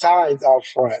these signs out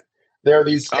front. There are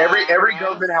these every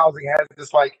government housing has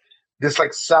this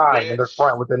sign in the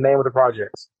front with the name of the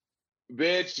projects.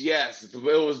 Bitch, yes, it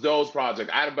was those projects.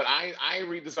 I ain't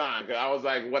read the sign because I was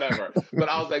like, whatever. But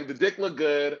I was like, the dick looked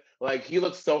good. Like he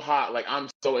looks so hot. Like I'm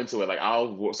so into it. Like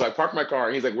so I parked my car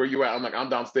and he's like, "Where you at?" I'm like, "I'm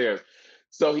downstairs."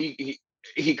 So he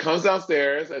comes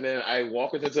downstairs and then I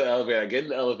walk into the elevator. I get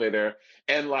in the elevator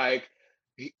and like.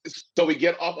 So we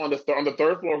get up on the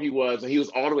third floor. He was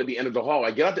all the way at the end of the hall.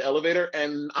 I get out the elevator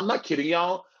and I'm not kidding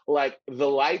y'all. Like the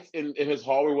lights in his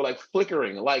hallway were like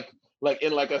flickering, like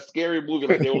in like a scary movie,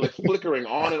 like they were like flickering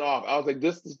on and off. I was like,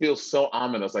 this feels so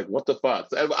ominous. Like, what the fuck?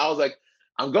 So I was like,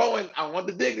 I'm going. I want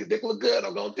the dick. The dick look good.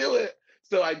 I'm gonna do it.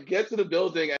 So I get to the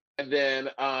building, and then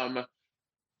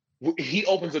he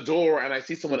opens the door, and I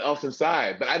see someone else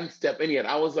inside, but I didn't step in yet.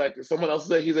 I was like, someone else is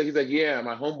there. He's like, yeah,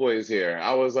 my homeboy is here.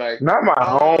 I was like, not my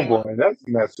homeboy. That's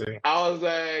messy. I was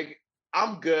like,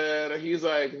 I'm good. He's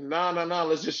like, no,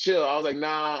 let's just chill. I was like,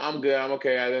 nah, I'm good. I'm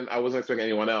okay. I wasn't expecting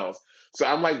anyone else. So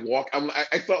I'm like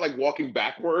I felt like walking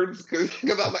backwards because I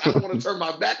was like, I don't want to turn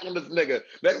my back on this nigga.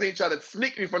 Next thing he tried to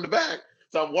sneak me from the back.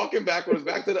 So I'm walking backwards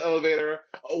back to the elevator.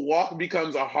 A walk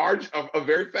becomes a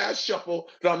very fast shuffle.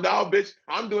 So now, bitch,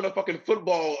 I'm doing a fucking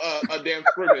football, a damn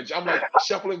scrimmage. I'm like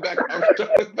shuffling back. I'm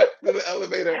shuffling back to the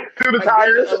elevator. To the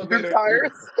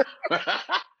tires.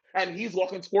 and he's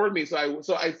walking toward me. So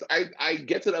I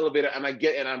get to the elevator and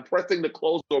I'm pressing the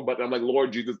close door button. I'm like,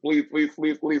 Lord Jesus, please, please,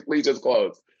 please, please, please just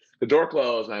close. The door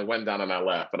closed and I went down and I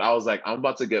left. And I was like, I'm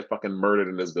about to get fucking murdered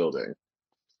in this building.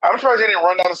 I'm surprised they didn't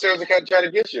run down the stairs and try to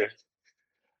get you.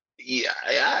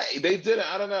 Yeah, they did it.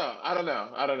 I don't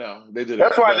know. They did it.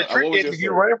 That's why But the trick what was is your if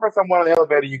you're story? running for someone on the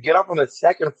elevator, you get up on the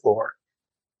second floor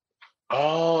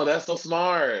Oh, that's so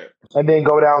smart. and then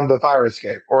go down the fire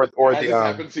escape or the.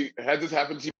 Has this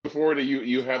happened to you before? That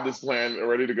you have this plan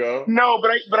ready to go? No,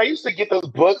 but I used to get those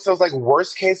books. Those like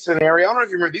worst case scenario. I don't know if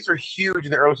you remember. These were huge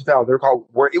in the early 2000s. They're called.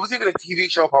 It was even a TV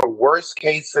show called Worst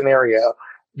Case Scenario.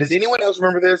 Does anyone else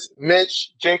remember this?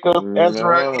 Mitch, Jacob,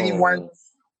 Ezra, anyone? No.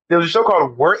 There was a show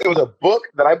called It was a book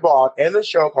that I bought and a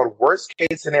show called Worst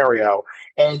Case Scenario,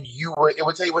 and it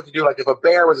would tell you what to do. Like if a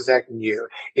bear was attacking you,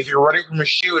 if you're running from a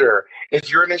shooter,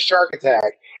 if you're in a shark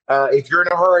attack, if you're in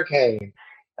a hurricane,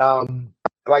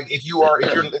 like if you're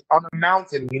on a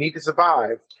mountain, you need to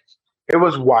survive. It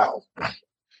was wild.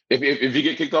 If you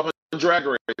get kicked off a drag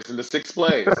race in the sixth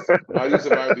place, how do you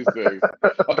survive these things?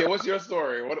 Okay, what's your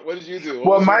story? What did you do?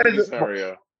 What was your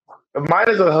scenario? Mine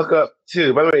is a hookup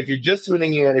too. By the way, if you're just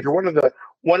tuning in, if you're one of the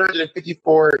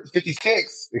 56,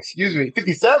 57.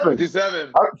 57.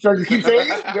 Should I keep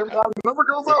saying it? Every time the number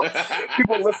goes up,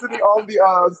 people listening on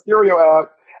the stereo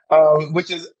app,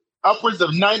 which is upwards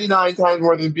of 99 times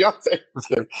more than Beyonce.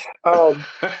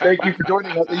 Thank you for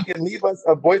joining us. You can leave us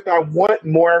a voice. I want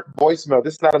more voicemail.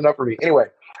 This is not enough for me. Anyway,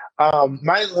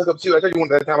 mine is a hookup too. I told you one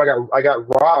that time I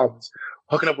got robbed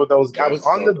hooking up with those guys. I was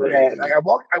on the bed. Like,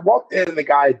 I walked in and the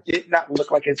guy did not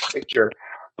look like his picture,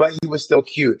 but he was still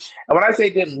cute. And when I say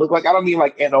didn't look like, I don't mean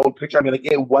like an old picture. I mean like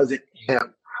it wasn't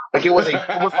him. Like it was like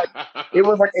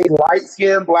a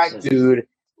light-skinned black dude,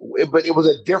 but it was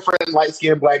a different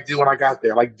light-skinned black dude when I got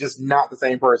there. Like just not the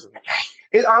same person.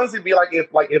 It honestly be like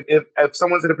if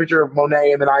someone's in a picture of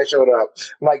Monet and then I showed up,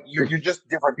 like you're just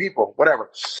different people, whatever.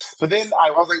 So then I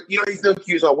was like, he's still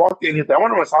cute. So I walked in. He said, I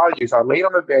want to massage you. So I laid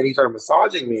on the bed. He started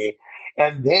massaging me,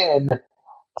 and then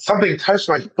something touched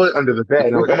my foot under the bed.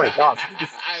 And I was like, oh my god,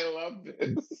 I love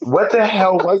this. What the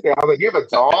hell was that? I was like, you have a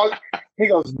dog? He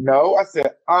goes, no. I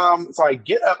said, So I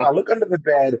get up. I look under the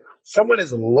bed. Someone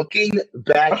is looking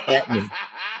back at me.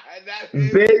 That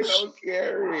is Bitch. So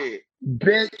scary.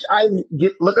 Bitch,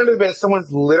 look under the bed.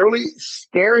 Someone's literally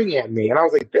staring at me. And I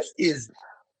was like, this is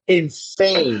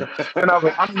insane. And I was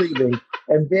like, I'm leaving.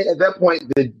 And then at that point,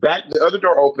 the other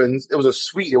door opens. It was a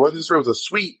suite. It wasn't just it was a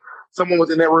suite. Someone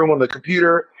was in that room on the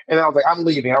computer. And I was like, I'm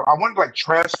leaving. I wanted to like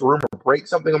trash the room or break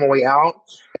something on my way out.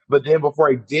 But then before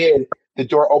I did, the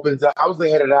door opens up. I was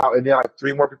headed out. And then like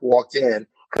 3 more people walked in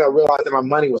because I realized that my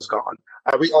money was gone.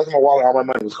 I realized in my wallet, all my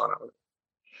money was gone out.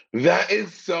 That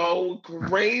is so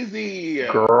crazy.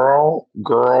 Girl.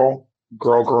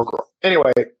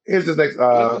 Anyway, here's the next.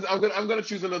 I'm gonna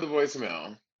choose another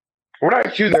voicemail. We're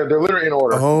not choosing; they're literally in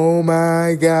order. Oh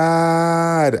my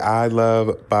God, I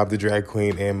love Bob the Drag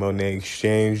Queen and Monet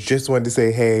Exchange. Just wanted to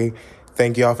say, hey,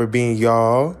 thank y'all for being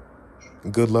y'all.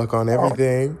 Good luck on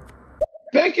everything.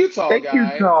 Thank you, tall guy. Thank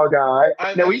you, tall guy.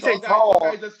 Now, when you say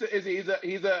tall,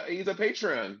 he's a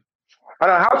patron. I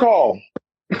know how tall.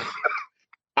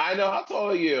 I know. How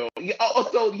tall are you?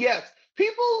 So yes,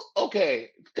 people.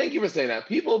 Okay, thank you for saying that.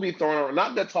 People be throwing around.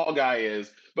 Not that tall guy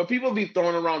is, but people be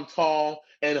throwing around tall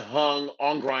and hung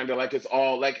on Grindr like it's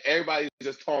all like everybody's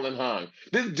just tall and hung.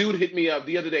 This dude hit me up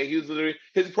the other day. He was literally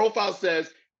his profile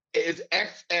says it's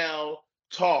XL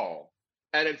tall,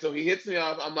 and then so he hits me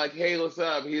up. I'm like, hey, what's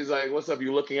up? He's like, what's up?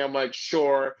 You looking? I'm like,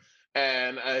 sure.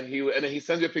 And then he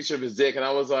sends me a picture of his dick, and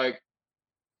I was like,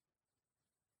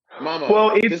 Mama,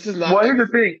 this is not. Well, here's the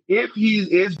thing: if he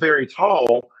is very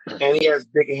tall and he has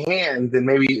big hands, then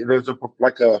maybe there's a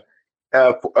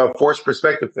forced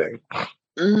perspective thing.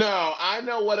 No, I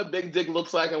know what a big dick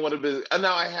looks like and what a big.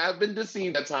 Now I have been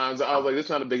deceived at times. I was like, "This is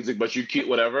not a big dick, but you cute,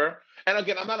 whatever." And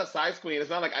again, I'm not a size queen. It's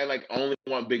not like I like only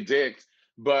want big dicks,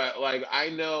 but like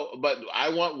I know, but I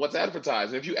want what's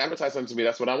advertised. And if you advertise something to me,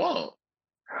 that's what I want.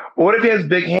 What if he has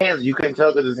big hands? You couldn't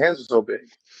tell because his hands are so big.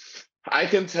 I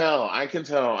can tell.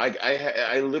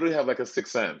 I literally have like a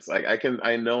sixth sense. Like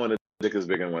I know when a dick is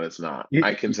big and when it's not.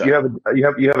 I can tell. You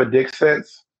have a dick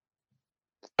sense.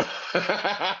 Is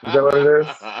that what it is?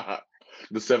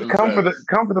 The seventh come sense.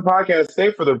 for the podcast.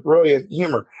 Stay for the brilliant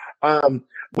humor. What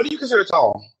do you consider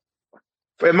tall?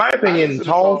 In my opinion,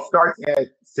 tall starts at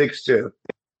 6'2".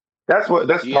 That's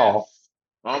tall.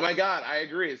 Oh my God, I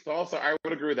agree. It's tall. So I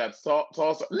would agree with that. Tall.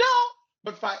 No.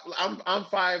 But I'm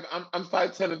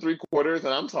 5'10" and 3/4, and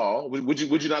I'm tall. Would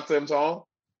you not say I'm tall?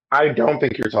 I don't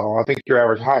think you're tall. I think you're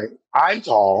average height. I'm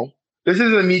tall. This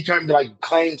isn't me trying to like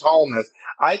claim tallness.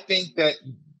 I think that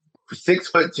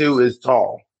 6'2" is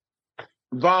tall.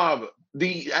 Bob,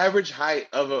 the average height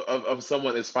of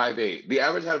someone is 5'8". The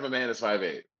average height of a man is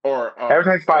 5'8", or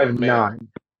Average height's a male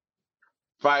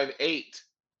 5'9". 5'8".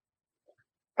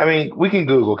 I mean, we can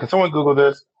Google. Can someone Google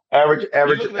this? You looking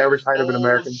at Average height of an old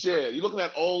American. shit. You looking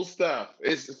at old stuff.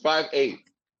 It's 5'8".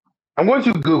 I'm going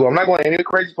to Google. I'm not going to any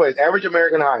crazy place. Average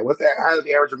American height. What's the height of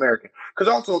the average American?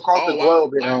 Because also across the Oh,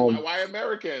 globe, why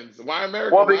Americans? Why well,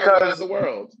 America? Why not the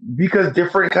world? because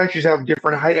different countries have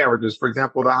different height averages. For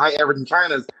example, the height average in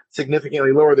China is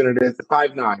significantly lower than it is at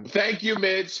 5'9". Thank you,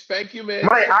 Mitch. Thank you, Mitch.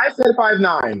 Right, I said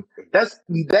 5'9".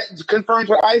 That confirms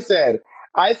what I said.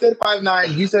 I said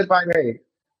 5'9". You said 5'8".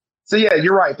 So yeah,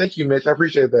 you're right. Thank you, Mitch. I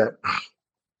appreciate that.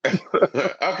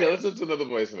 Okay, let's listen to another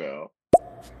voicemail.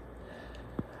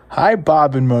 Hi,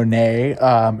 Bob and Monet.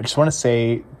 I just want to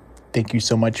say thank you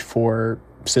so much for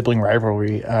Sibling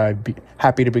Rivalry.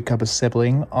 Happy to become a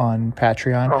sibling on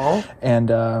Patreon. Oh.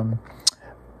 And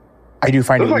I do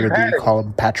find it Looks like weird that you Patty. call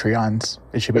them Patreons.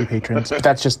 It should be patrons. But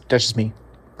that's just me.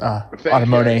 On a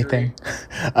Monet thing.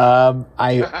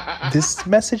 This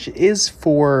message is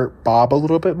for Bob a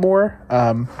little bit more.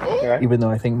 Even though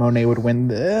I think Monet would win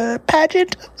the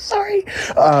pageant. Sorry.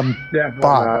 Bob,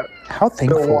 not. how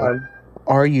thankful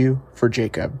are you for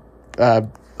Jacob?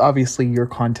 Obviously, your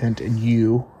content and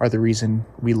you are the reason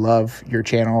we love your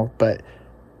channel, but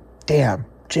damn,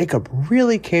 Jacob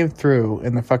really came through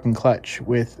in the fucking clutch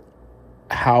with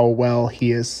how well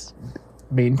he is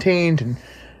maintained, and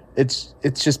it's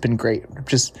just been great.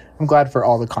 I'm glad for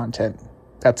all the content.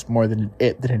 That's more than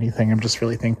anything. I'm just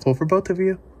really thankful for both of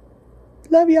you.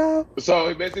 Love y'all. So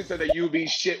he basically said that you'd be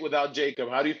shit without Jacob.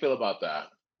 How do you feel about that?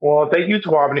 Well, thank you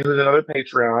to Albany, who's another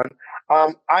Patreon.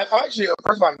 I'm actually,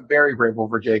 first of all, I'm very grateful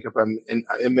for Jacob. I'm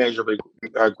immeasurably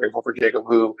grateful for Jacob,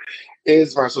 who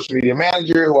is my social media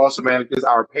manager, who also manages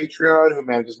our Patreon, who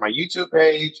manages my YouTube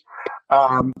page.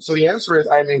 So the answer is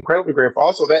I'm incredibly grateful.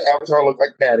 Also, that avatar looked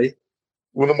like Patty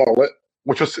with a mullet,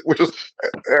 which was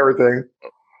everything.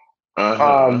 I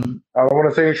don't want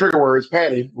to say any trigger words,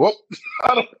 Patty. Whoop!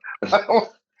 I don't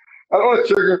want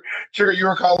to trigger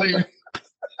your colleague.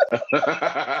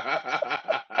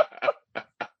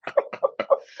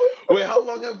 Wait, how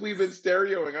long have we been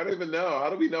stereoing? I don't even know. How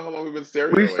do we know how long we've been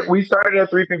stereoing? We started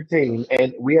at 3:15,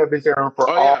 and we have been stereoing for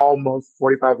almost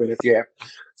 45 minutes. Yeah,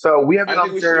 so we have been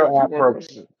on stereo app for.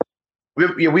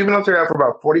 We've been on stereo app for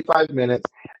about 45 minutes.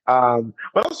 But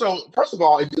also, first of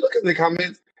all, if you look at the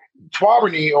comments,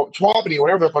 Twabney,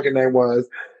 whatever the fucking name was,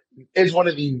 is one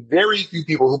of the very few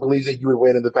people who believes that you would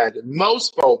win in the pageant.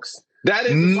 Most folks. That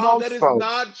is not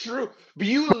true.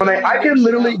 But I can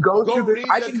literally go through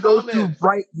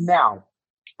right now.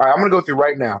 All right, I'm gonna go through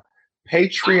right now.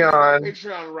 Patreon.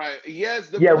 Patreon, right?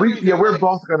 Yes. We're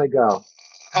both gonna go.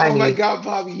 Oh my God,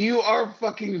 Bob, you are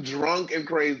fucking drunk and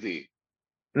crazy.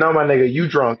 No, my nigga, you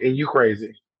drunk and you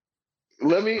crazy.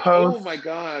 Oh my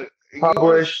God,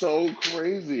 publish. You are so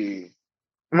crazy.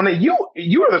 I mean, you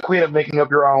are the queen of making up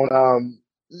your own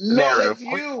narrative. That's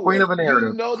you. Queen of a narrative.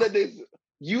 You know that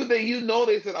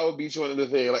they said I would beat you on the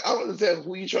thing. Like, I don't understand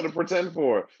who you trying to pretend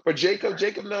for. But Jacob,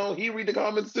 no, he read the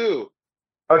comments too.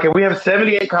 Okay, we have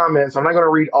 78 comments. I'm not going to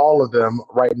read all of them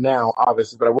right now,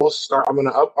 obviously, but I will start. All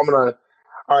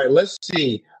right, let's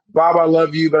see. Bob, I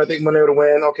love you, but I think Monet would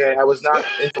win. Okay, I was not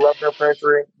interrupting her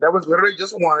pressure. That was literally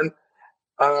just one.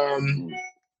 Don't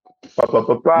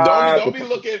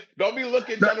be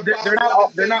looking. They're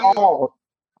not all.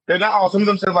 They're not all. Some of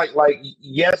them said like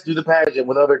yes, do the pageant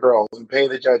with other girls and pay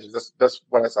the judges. That's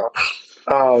what I saw.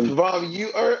 Bob, you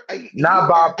are not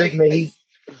Bob. Think me.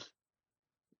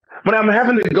 But I'm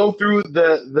having to go through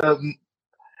the.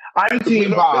 I'm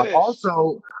Team Bob.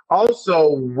 Also,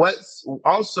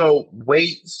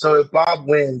 wait. So if Bob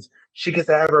wins, she gets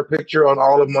to have her picture on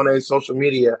all of Monet's social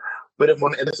media. But if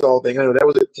Monet, this whole thing, anyway, that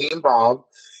was a Team Bob.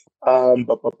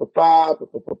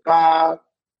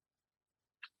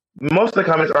 Most of the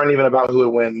comments aren't even about who would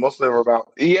win. Most of them are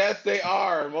about. Yes, they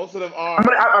are. Most of them are.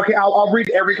 I'll read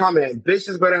every comment. This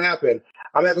is going to happen.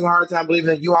 I'm having a hard time believing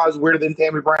that U-Haul is weirder than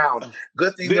Tammy Brown.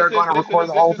 Good thing they're going to record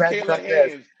the whole pageant like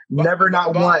this. Never,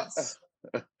 not once.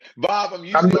 Bob, I'm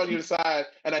usually on your side,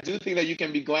 and I do think that you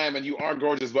can be glam and you are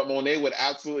gorgeous, but Monet would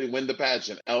absolutely win the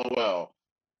pageant. LOL.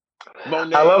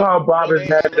 Monet, I love how Bob is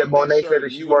mad that Monet said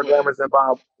that she's more glamorous than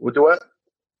Bob. Would do what?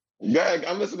 Greg,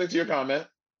 I'm listening to your comment.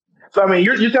 So I mean,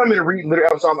 you're telling me to read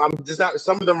literally. So I'm just not.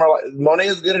 Some of them are like Monet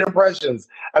is good at impressions.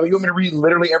 I mean, you want me to read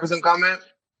literally every single comment?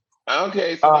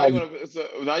 Okay, so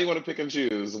now you want to pick and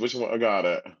choose which one. I got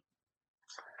it.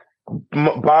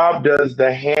 Bob does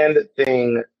the hand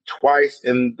thing twice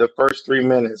in the first 3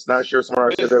 minutes. Not sure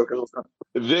someone said that because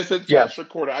This is yeah. Touch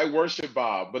Recorder. I worship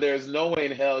Bob, but there's no way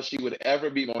in hell she would ever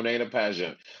beat Monet in a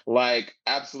pageant. Like,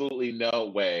 absolutely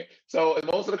no way. So in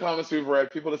most of the comments we've read,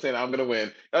 people are saying I'm gonna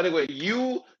win. Anyway,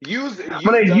 you've done You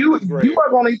this great.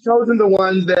 have only chosen the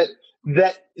ones that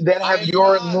have I've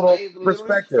your not. little I've literally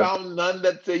perspective. found none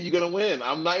that say you're gonna win.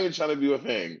 I'm not even trying to do a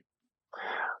thing.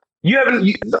 You haven't.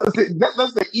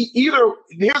 That's either.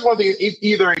 Here's one thing: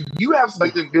 either you have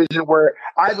selective vision where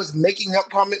I was making up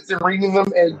comments and reading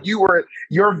them, and your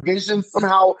vision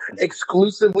somehow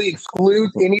exclusively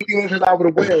excludes anything that says I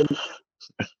would win.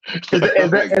 Oh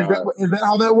my God. Is that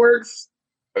how that works?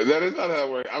 That is not how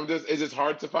it works. It's just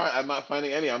hard to find. I'm not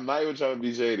finding any. I'm not even trying to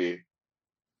be shady.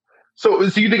 So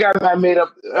you think I made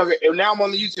up? Okay, and now I'm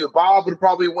on the YouTube. Bob would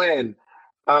probably win.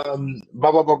 Blah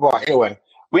blah blah blah. Anyway,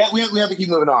 we have to keep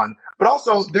moving on. But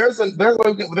also, there's a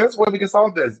way we can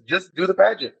solve this. Just do the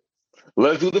pageant.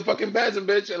 Let's do the fucking pageant,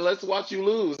 bitch, and let's watch you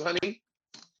lose, honey.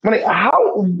 Honey,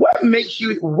 what makes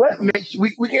you?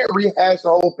 We can't rehash the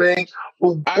whole thing.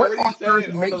 Well, I what already on said earth it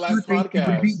on the makes you last think you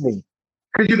can beat podcast. me?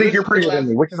 Because you think you're prettier than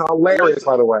me, which is hilarious,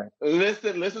 by the way.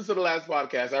 Listen to the last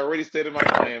podcast. I already stated my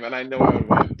claim, and I know I would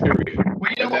win. Period. Well,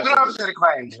 we don't have to say the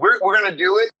claim. We're gonna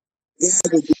do it.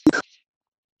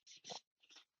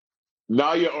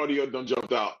 Now your audio done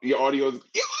jumped out. Your audio's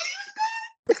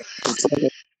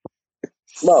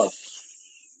No.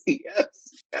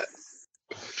 Yes.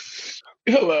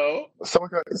 Hello. Someone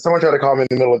tried to call me in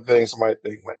the middle of the thing. Somebody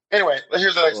think. Anyway,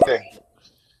 here's the next thing.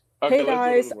 Okay, hey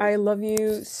guys, I love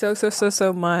you so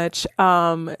much.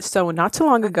 So not too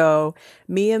long ago,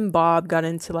 me and Bob got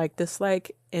into this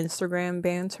Instagram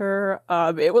banter.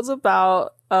 It was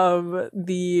about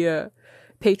the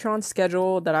Patreon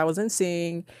schedule that I wasn't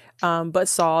seeing, but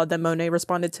saw that Monet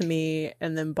responded to me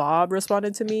and then Bob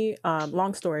responded to me.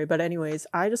 Long story, but anyways,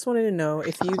 I just wanted to know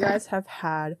if you guys have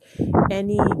had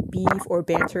any beef or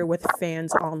banter with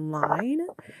fans online.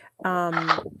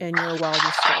 And your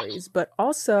wildest stories. But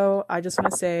also, I just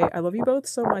want to say I love you both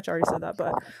so much. I already said that,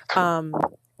 but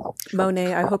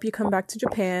Monet, I hope you come back to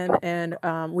Japan, and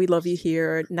we love you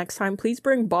here. Next time, please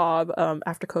bring Bob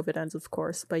after COVID ends, of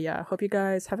course. But yeah, hope you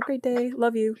guys have a great day.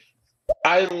 Love you.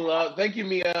 Thank you,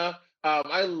 Mia.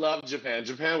 I love Japan.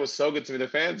 Japan was so good to me. The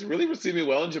fans really received me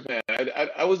well in Japan.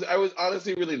 I was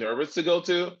honestly really nervous to go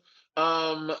to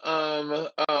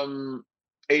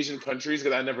Asian countries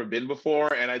because I'd never been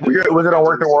before, and I didn't. Was it on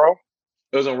Work the World?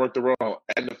 It was on Work the World,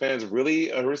 and the fans really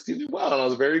received me well, and I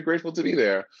was very grateful to be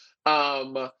there.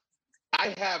 But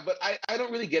I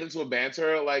don't really get into a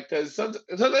banter because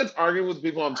sometimes arguing with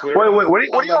people on Twitter. Wait, what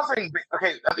are y'all saying?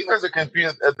 Okay, I think there's a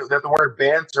confusion that the word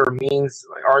banter means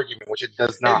argument, which it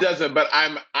does not. It doesn't, but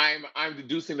I'm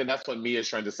deducing that that's what Mia is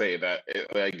trying to say, that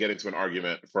I get into an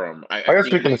argument from. I guess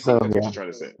we can assume, that's what she's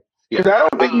trying to say. Because I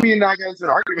don't think me and I got into an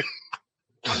argument.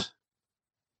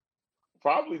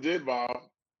 Probably did, Bob.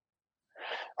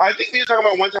 I think you're talking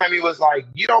about one time he was like,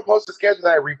 "You don't post a schedule."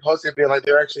 That I reposted, being like,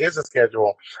 "There actually is a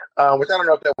schedule," which I don't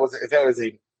know if that is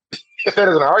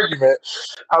an argument.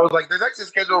 I was like, "There's actually a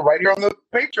schedule right here on the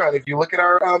Patreon. If you look at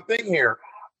our thing here."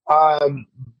 But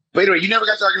anyway, you never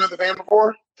got to argument with a fan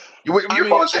before. You're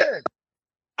bullshit.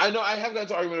 I know I have got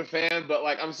to argument with a fan, but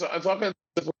I'm talking on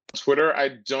Twitter. I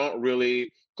don't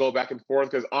really go back and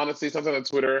forth because honestly, sometimes on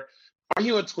Twitter,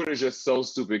 arguing on Twitter is just so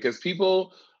stupid because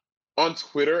people on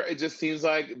Twitter, it just seems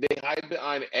like they hide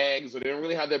behind eggs, or they don't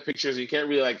really have their pictures. You can't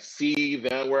really see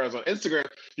them. Whereas on Instagram,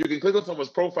 you can click on someone's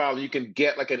profile and you can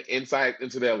get an insight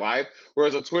into their life.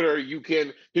 Whereas on Twitter,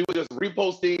 people just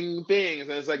reposting things,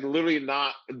 and it's literally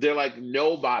not. They're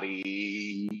nobody.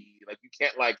 You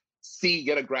can't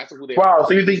get a grasp of who they are. Wow,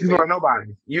 so you think people are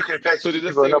nobody? You can affect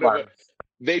people are nobody.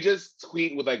 They just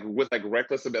tweet with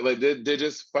reckless ability. They're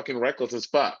just fucking reckless as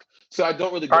fuck. So I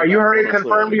don't really. All right, you heard it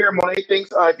confirmed here. Monet thinks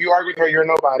if you argue with her, you're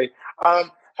nobody. Have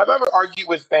I ever argued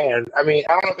with fans? I mean,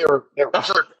 I don't know if they were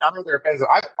sure. I don't know if they were fans.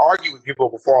 I've argued with people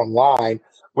before online.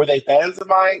 Were they fans of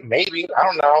mine? Maybe. I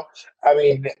don't know. I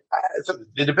mean,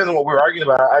 it depends on what we were arguing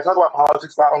about. I talk about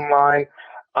politics a lot online.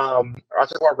 I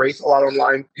talk about race a lot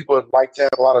online. People would like to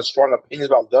have a lot of strong opinions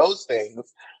about those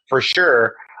things, for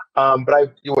sure.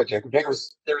 But Jacob? There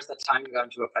was that time you got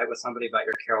into a fight with somebody about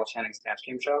your Carol Channing Snatch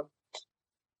Game show.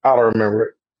 I don't remember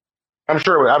it. I'm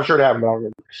sure it happened. But I don't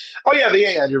remember. Oh yeah,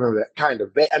 I do remember that kind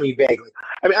of. I mean, vaguely.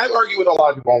 I mean, I've argued with a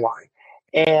lot of people online,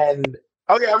 and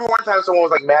I remember one time someone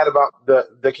was mad about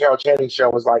the Carol Channing show.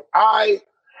 Was one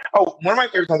of my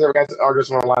favorite times I ever got to argue with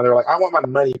someone online. They were like, "I want my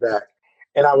money back,"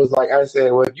 and I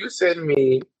said, "Well, if you send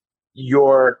me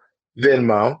your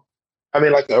Venmo,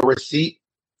 a receipt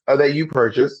that you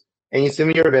purchased, and you send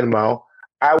me your Venmo,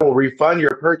 I will refund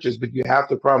your purchase, but you have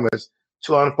to promise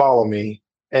to unfollow me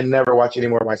and never watch any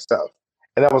more of my stuff.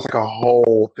 And that was like a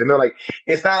whole thing. They're like,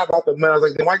 it's not about the money. I was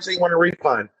like, then why'd you say you want a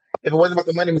refund? If it wasn't about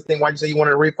the money, thing, why'd you say you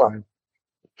wanted a refund?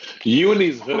 You and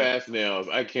these hood ass nails,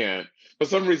 I can't. For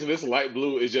some reason, this light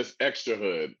blue is just extra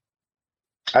hood.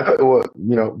 I thought, well,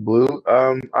 blue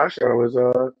eyeshadow was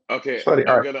Okay, slightly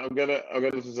I'm art. gonna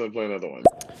listen to play another one.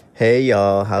 Hey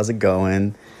y'all, how's it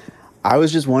going? I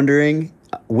was just wondering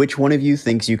which one of you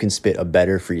thinks you can spit a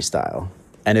better freestyle?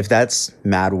 And if that's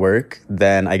mad work,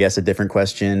 then I guess a different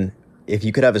question. If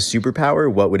you could have a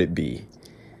superpower, what would it be?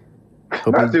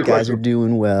 Hope you guys are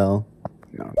doing well.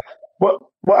 No.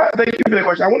 Well, thank you for the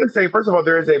question. I want to say, first of all,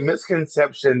 there is a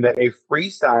misconception that a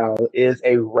freestyle is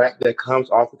a rap that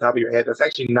comes off the top of your head. That's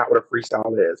actually not what a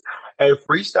freestyle is. A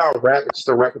freestyle rap is just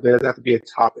a rap that doesn't have to be a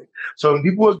topic. So when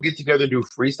people get together and do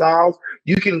freestyles,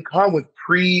 you can come with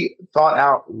pre-thought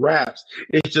out raps.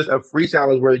 It's just a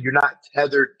freestyle is where you're not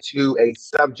tethered to a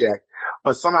subject.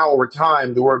 But somehow over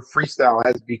time, the word freestyle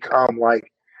has become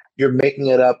like you're making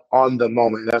it up on the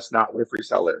moment. That's not what a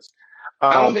freestyle is.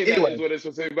 I don't think Anyway. that is what it's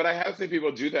supposed to be, but I have seen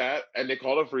people do that, and they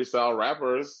call it freestyle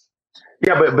rappers.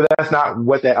 Yeah, but that's not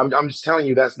what that. I'm just telling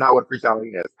you that's not what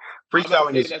freestyling is.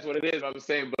 Freestyling is that's what it is. I'm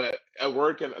saying, but a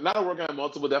word can not a word can have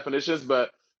multiple definitions,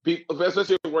 but people,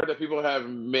 especially a word that people have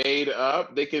made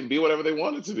up, they can be whatever they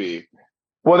want it to be.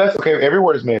 Well, that's okay. Every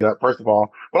word is made up, first of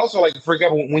all. But also, like for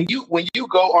example, when you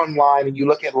go online and you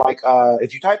look at like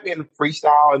if you type in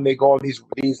freestyle and they go on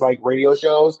these like radio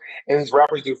shows and these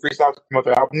rappers do freestyle to promote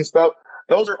their albums and stuff,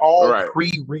 those are all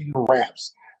pre-written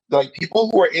raps. Like people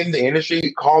who are in the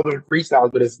industry call them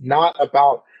freestyles, but it's not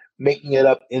about making it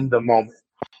up in the moment.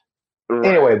 Right.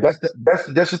 Anyway, that's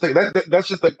just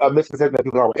a misconception that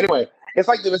people are. Anyway, it's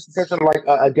like the misconception of like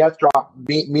a death drop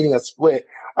meaning a split.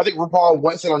 I think RuPaul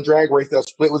once said on Drag Race that a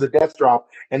split was a death drop,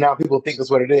 and now people think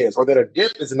that's what it is, or that a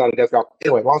dip is not a death drop.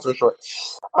 Anyway, long story short,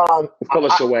 it's called a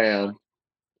shawam.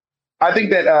 I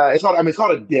think that it's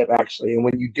called a dip actually, and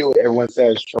when you do it, everyone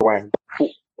says shawam.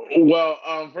 Well,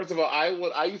 first of all,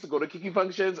 I used to go to Kiki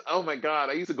functions. Oh my god,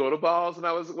 I used to go to balls when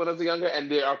I was younger,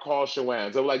 and they are called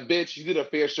shawams. I'm like, bitch, you did a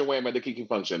fair shawam at the Kiki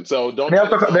function, so don't. They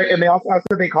also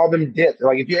they call them dips.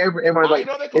 Like if you everyone's like,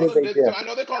 I know they call them dips. I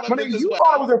know they call them dips as well. You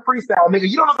thought it was a freestyle, nigga.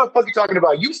 You don't know what the fuck you're talking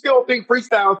about. You still think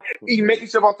freestyle is making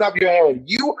stuff on top of your head.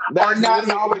 You are not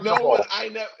knowledgeable. No one, I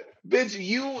know. Bitch,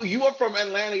 you are from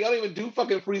Atlanta. You don't even do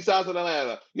fucking freestyles in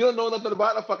Atlanta. You don't know nothing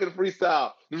about a fucking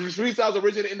freestyle. The freestyles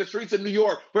originated in the streets of New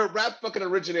York, where rap fucking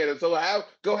originated. So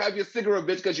go have your cigarette,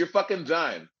 bitch, because you're fucking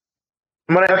dying.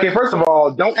 Okay, first of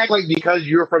all, don't act like because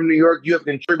you're from New York, you have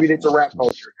contributed to rap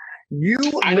culture. You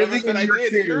living in New York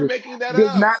City You're making that does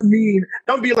up. not mean.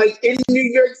 Don't be like in New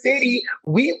York City.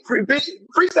 We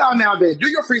freestyle now. Then do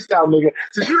your freestyle, nigga.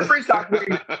 Since you're the freestyle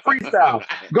queen, freestyle.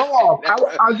 Go off.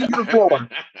 I'll give you the floor.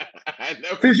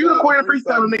 Since you're the queen of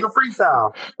freestyle, nigga,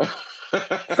 freestyle.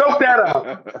 Soak that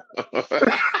up.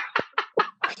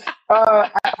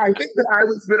 I think that I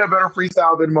would spit a better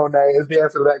freestyle than Monet is the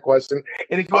answer to that question.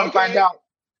 And if you want to find out,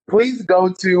 please go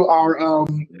to our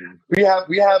we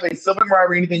have a Sibling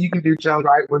Rivalry Anything You Can Do challenge,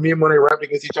 right? Where me and Monet rapped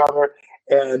against each other,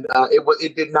 and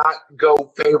it did not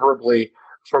go favorably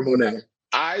for Monet.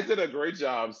 I did a great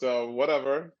job, so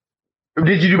whatever.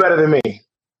 Did you do better than me?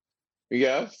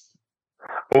 Yes.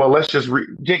 Well, let's just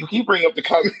Jacob, can you bring up the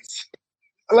comments?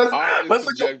 Let's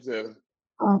look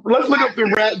up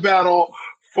the rap battle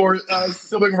for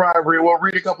Sibling Rivalry. We'll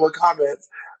read a couple of comments.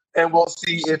 And we'll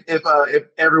see if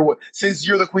everyone, since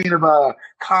you're the queen of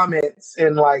comments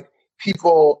and like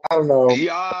people, I don't know.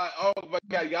 Yeah. Oh my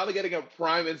god, y'all are getting a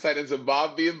prime insight into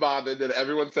Bob being bothered that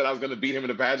everyone said I was going to beat him in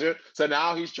the pageant. So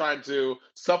now he's trying to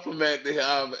supplement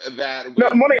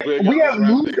that. We have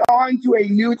moved on to a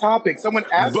new topic. Someone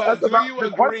asked us about the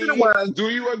question was,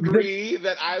 do you agree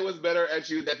that I was better at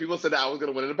you? That people said that I was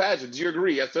going to win in the pageant. Do you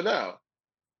agree? Yes or no?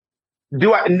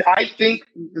 Do I think?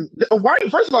 Why?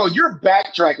 First of all, you're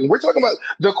backtracking. We're talking about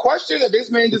the question that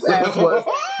this man just asked was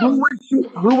who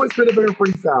would spit a better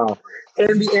freestyle,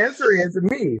 and the answer is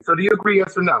me. So, do you agree?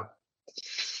 Yes or no?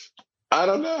 I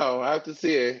don't know. I have to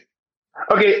see it.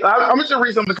 Okay, I'm just gonna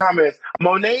read some of the comments.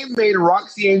 Monet made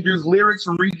Roxy Andrews' lyrics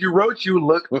from Read You Wrote You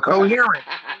look coherent.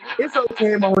 It's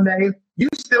okay, Monet. You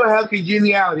still have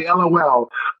congeniality, LOL.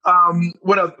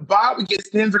 What else? Bob gets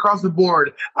 10s across the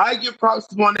board. I give props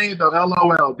to Monet, though,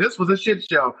 LOL. This was a shit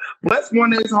show. Bless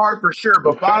Monet's heart for sure,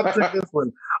 but Bob took this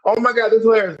one. Oh my God, this is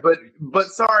hilarious. But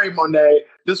sorry, Monet.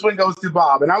 This one goes to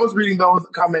Bob. And I was reading those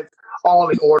comments all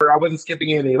in order. I wasn't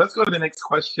skipping any. Let's go to the next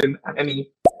question, Annie.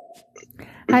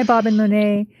 Hi, Bob and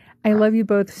Monet. I love you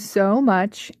both so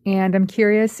much, and I'm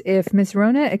curious if Miss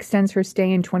Rona extends her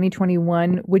stay in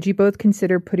 2021, would you both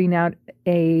consider putting out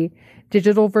a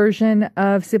digital version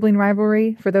of Sibling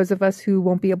Rivalry for those of us who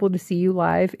won't be able to see you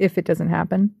live if it doesn't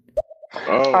happen?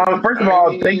 First of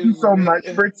all, thank you so much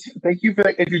thank you for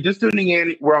that. If you're just tuning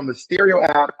in, we're on the Stereo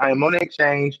app. I am Monet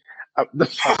Exchange. I'm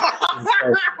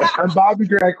Bobby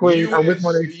Drag Queen. I'm with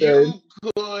Monet Exchange.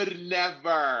 You could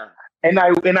never. And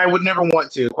I would never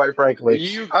want to, quite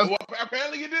frankly. Well,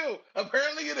 apparently you do.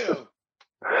 Apparently you do.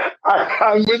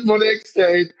 I'm with Monet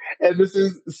Exchange, and this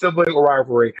is Sibling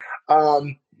Rivalry.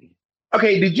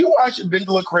 Okay, did you watch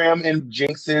Vendela Cram and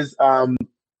Jinx's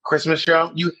Christmas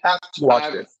show? You have to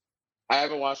watch this. I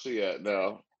haven't watched it yet,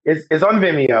 no. It's on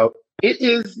Vimeo. It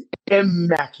is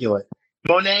immaculate.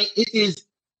 Monet, it is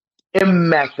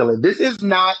immaculate. This is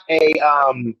not a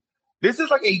this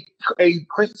is like a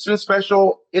Christmas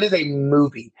special. It is a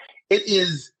movie. It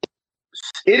is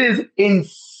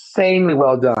insanely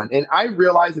well done. And I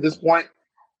realize at this point,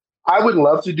 I would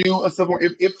love to do a similar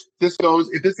if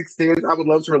this extends, I would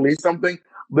love to release something,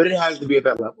 but it has to be at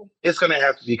that level. It's gonna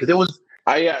have to be because it was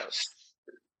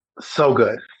so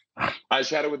good. I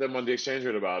chatted with them on the exchange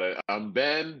room about it.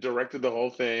 Ben directed the whole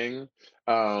thing.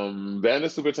 Ben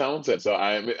is super talented,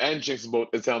 and Jinx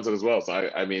is talented as well. So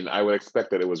I would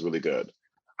expect that it was really good.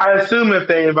 I assume if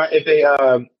they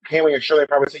came on your show, they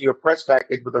probably sent you a press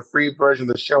package with a free version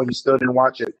of the show, and you still didn't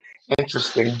watch it.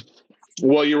 Interesting.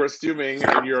 Well, you're assuming,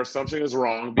 and your assumption is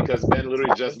wrong because Ben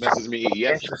literally just messaged me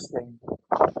yesterday. Interesting.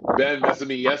 Ben messaged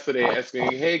me yesterday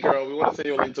asking, "Hey, girl, we want to send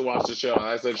you a link to watch the show," and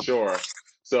I said, "Sure."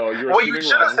 So you're assuming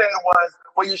wrong.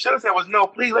 What you should have said was, no,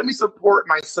 please let me support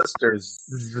my sisters.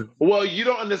 Well, you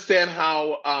don't understand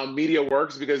how media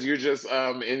works because you're just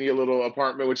in your little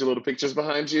apartment with your little pictures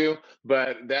behind you.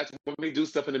 But that's when we do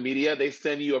stuff in the media, they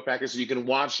send you a package so you can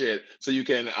watch it, so you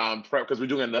can prep, because we're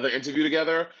doing another interview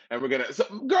together, and we're going to... So,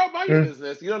 girl, mind your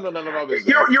business. You don't know none of our business.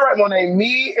 You're right, Monet.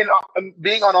 Me and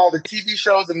being on all the TV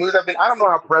shows and movies I don't know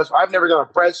how press... I've never done a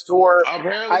press tour.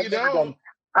 Apparently you don't.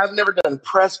 I've never done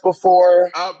press before.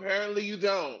 Apparently you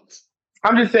don't.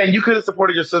 I'm just saying, you could have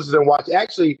supported your sisters and watch.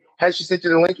 Actually, has she sent you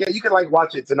the link yet? You could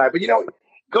watch it tonight. But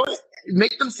go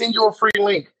make them send you a free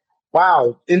link.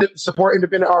 Wow, support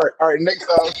independent art. All right, next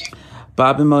up.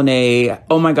 Bob and Monet.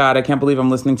 Oh my God, I can't believe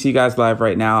I'm listening to you guys live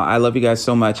right now. I love you guys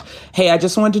so much. Hey, I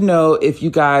just wanted to know if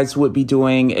you guys would be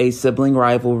doing a Sibling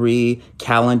Rivalry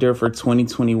calendar for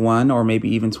 2021 or maybe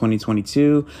even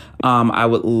 2022. I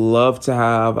would love to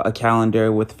have a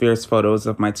calendar with fierce photos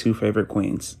of my two favorite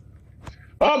queens.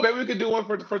 Oh, maybe we could do one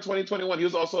for 2021. He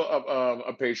was also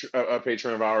a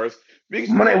patron of ours.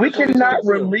 Monet, we cannot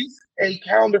release a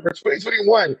calendar for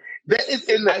 2021. That is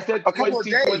in a couple of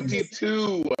days.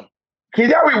 2022. Can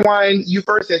y'all rewind? You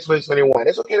first said 2021.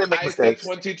 It's okay to make mistakes.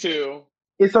 I said 22.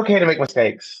 It's okay to make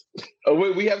mistakes.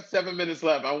 We have 7 minutes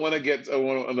left. I want to get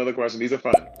another question. These are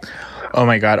fun. Oh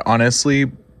my God.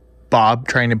 Honestly, Bob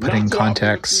trying to put in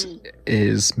context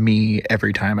is me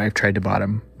every time I've tried to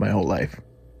bottom my whole life.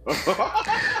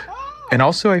 And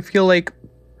also, I feel like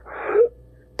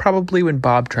probably when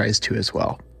Bob tries to as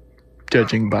well,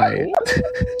 judging by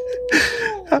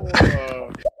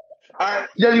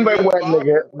judging by what,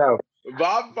 nigga? No.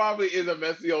 Bob probably is a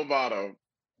messy old bottom.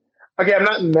 Okay, I'm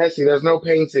not messy. There's no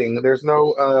painting. There's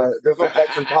no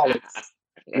pets and polish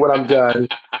when I'm done.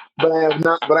 But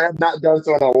I have not done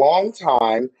so in a long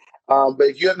time. But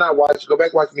if you have not watched, go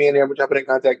back watch me and Amber jumping in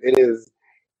contact.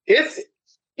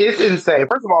 It's insane.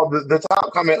 First of all, the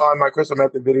top comment on my Crystal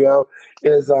Method video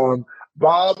is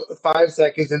Bob 5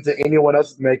 seconds into anyone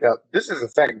else's makeup. This is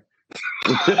insane.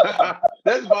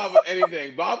 That's Bob with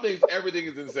anything. Bob thinks everything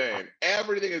is insane.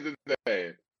 Everything is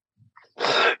insane.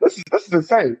 This is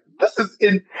insane.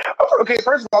 Okay,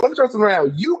 first of all, let me throw something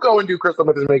around. You go and do Crystal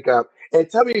Method's makeup and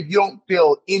tell me if you don't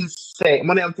feel insane.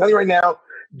 I'm telling you right now,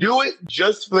 do it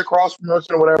just for the cross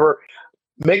promotion or whatever.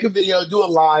 Make a video, do a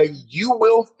live. You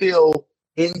will feel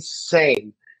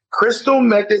insane. Crystal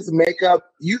Method's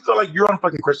makeup, you feel like you're on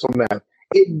fucking crystal meth.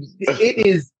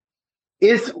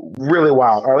 It's really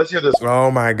wild. All right, let's hear this. Oh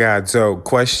my God. So,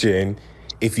 question.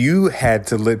 If you had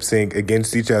to lip sync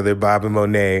against each other, Bob and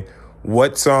Monet,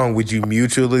 what song would you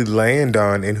mutually land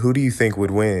on and who do you think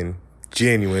would win?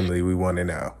 Genuinely, we want to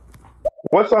know.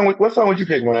 What song would you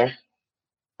pick, Monet?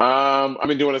 I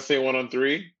mean, do you want to say 1 on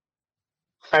 3?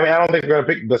 I mean, I don't think we're gonna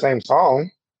pick the same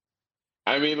song.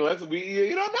 I mean, you don't know.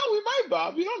 We might,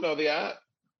 Bob. You don't know that.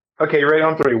 Okay, you ready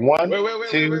on 3? 1,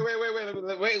 wait. 2.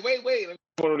 Wait. Let me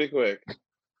go really quick.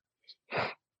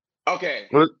 Okay.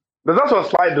 There's also a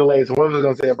slight delay, so one of us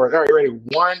gonna say it first. All right, ready?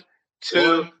 1,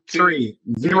 2, 3.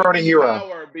 0 to hero.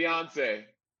 Power, Beyonce.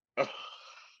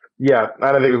 Yeah,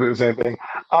 I don't think it was the same thing.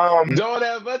 Don't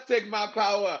ever take my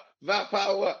power. My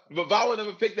power. But Bow will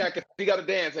never pick that because he got to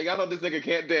dance. Like, I know this nigga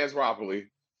can't dance properly.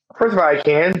 First of all, I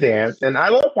can dance, and I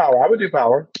love Power. I would do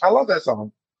Power. I love that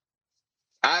song.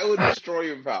 I would destroy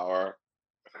your power.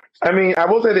 I mean, I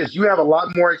will say this: you have a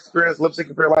lot more experience lip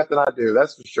syncing for your life than I do.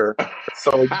 That's for sure.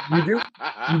 So you do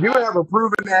have a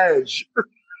proven edge.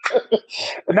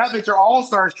 And not that your All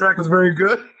Stars track was very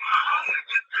good.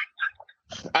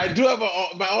 I do have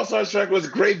my All Stars track was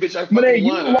great, bitch. I But hey, fucking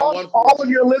you won. lost all of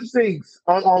your lip syncs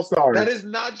on All Stars. That is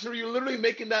not true. You're literally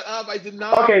making that up. I did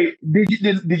not. Okay, did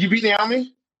you beat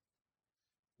Naomi?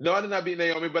 No, I did not beat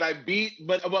Naomi, but I beat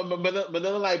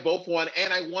Manila and I both won,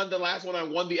 and I won the last one. I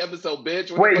won the episode, bitch.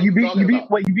 Wait, you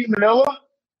beat Manila?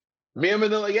 Me and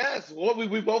Manila, yes. Well,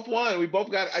 we both won. We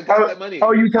both got. I got that money.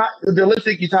 Oh, you tied the lip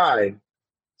sync. You tied.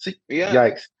 See,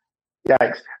 yeah.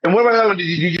 Yikes! And what about the other one?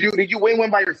 Did you win one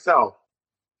by yourself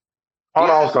on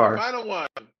All Stars? Final one.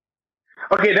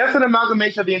 Okay, that's an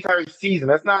amalgamation of the entire season.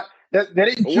 That's not that they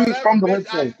didn't choose from the lip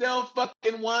sync. I still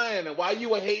fucking won. Why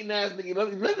you a hating ass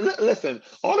nigga? Listen,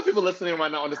 all the people listening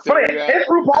right now on the series. It's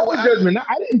RuPaul's judgment.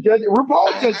 I didn't judge it.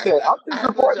 RuPaul judged that. I'm just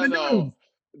reporting the news.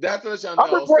 That's what y'all know.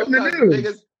 I'm reporting the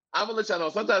news. I'm gonna let y'all know.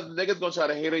 Sometimes niggas gonna try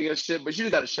to hate on your shit, but you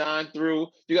gotta shine through.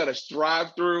 You gotta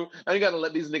strive through, and you gotta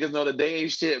let these niggas know that they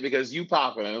ain't shit because you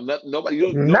popular.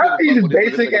 Nobody. Not these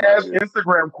basic ass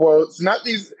Instagram quotes. Not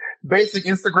these basic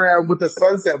Instagram with the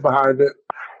sunset behind it.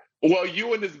 Well,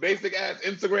 you and this basic ass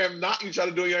Instagram knot you try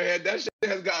to do in your head, that shit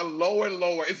has gotten lower and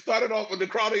lower. It started off with the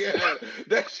crown of your head.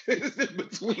 That shit is in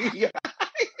between your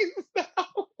eyes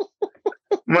now.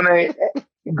 Monet,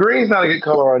 green's not a good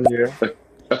color on you.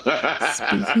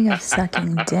 Speaking of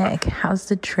sucking dick, how's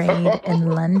the trade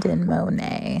in London,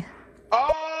 Monet?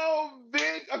 Oh,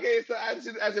 bitch. Okay, so I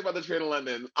should ask you about the trade in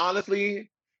London.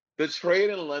 Honestly, the trade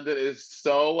in London is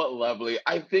so lovely.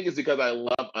 I think it's because I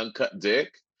love uncut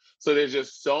dick. So there's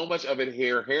just so much of it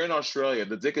here. Here in Australia,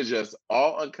 the dick is just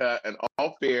all uncut and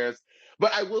all fierce.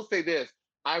 But I will say this.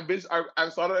 I've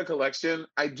started a collection.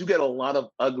 I do get a lot of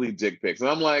ugly dick pics. And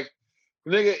I'm like,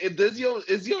 nigga,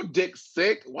 is your dick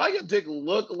sick? Why your dick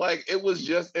look like it was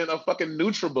just in a fucking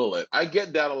NutriBullet? I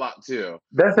get that a lot too.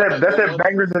 That's that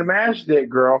bangers and mash dick,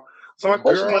 girl. So my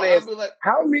question is,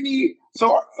 how many?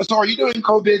 So are you doing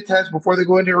COVID tests before they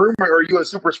go into your room, or are you a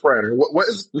super spreader? What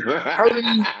is? How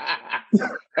many?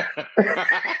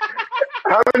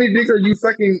 How many dicks are you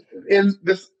sucking in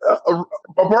this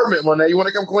apartment, Monet? You want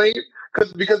to come clean?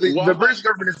 Because the British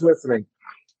government is listening.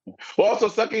 Well, also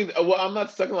sucking. Well, I'm not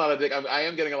sucking a lot of dick. I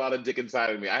am getting a lot of dick inside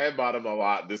of me. I have bottomed a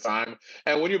lot this time,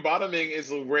 and when you're bottoming,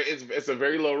 it's a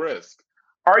very low risk.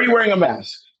 Are you wearing a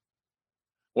mask?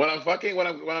 When I'm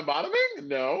bottoming,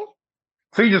 no.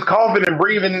 So you just coughing and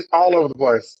breathing all over the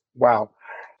place. Wow.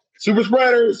 Super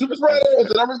spreader. If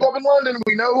the numbers go up in London,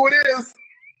 we know who it is.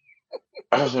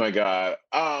 Oh my god.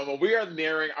 We are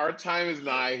nearing. Our time is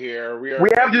nigh here. We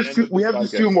have just two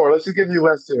more. Let's just give you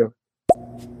last two.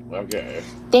 Okay.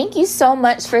 Thank you so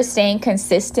much for staying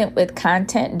consistent with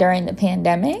content during the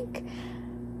pandemic.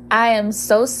 I am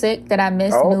so sick that I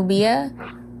miss Nubia.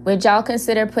 Would y'all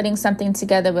consider putting something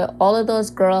together with all of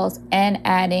those girls and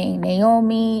adding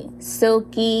Naomi,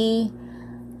 Silky,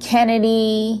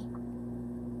 Kennedy,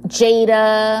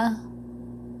 Jada,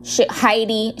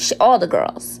 Heidi, all the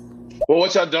girls? Well,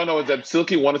 what y'all don't know is that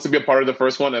Silky wanted to be a part of the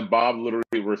first one, and Bob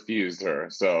literally refused her.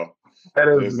 So that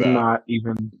is not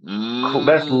even.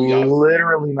 That's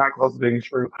literally not close to being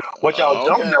true. What y'all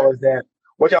don't know is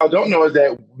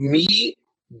that me,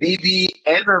 BB,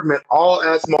 and Herman all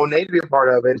asked Monet to be a part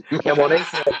of it, and Monet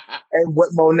said, and what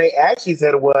Monet actually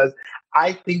said was,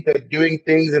 I think that doing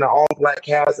things in an all-black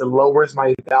cast and lowers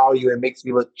my value and makes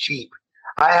me look cheap.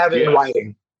 I have it in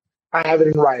writing.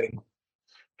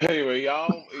 Anyway, y'all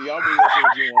be listening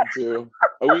if you want to.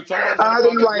 We talked about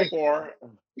this before.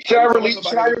 Should I release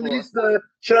the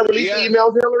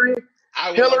emails, Hillary?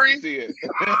 I would love to see it.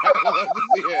 I would love to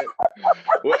see it.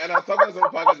 Well, and I've talked about this on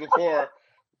the podcast before.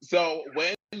 So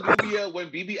when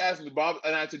BB asked me, Bob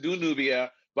and I, to do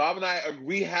Nubia, Bob and I,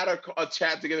 we had a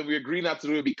chat together. We agreed not to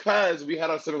do it because we had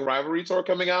our Sibling Rivalry tour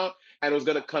coming out, and it was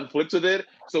going to conflict with it.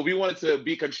 So we wanted to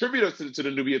be contributors to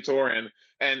the Nubia tour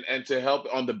and to help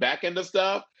on the back end of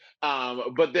stuff.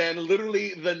 But then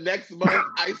literally the next month,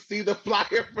 I see the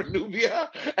flyer for Nubia,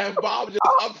 and Bob just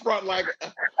up front like,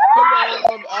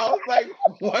 hello. I was like,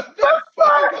 what the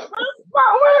fuck?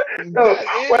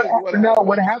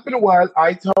 What happened was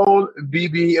I told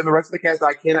BB and the rest of the cast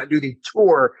I cannot do the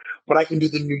tour, but I can do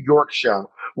the New York show,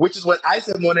 which is what I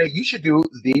said, Monet, you should do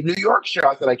the New York show.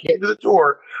 I said, I can't do the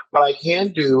tour, but I can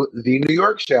do the New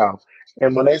York show.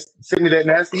 And when they sent me that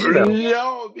nasty email.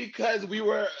 No, because we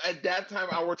were at that time.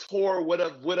 Our tour would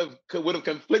have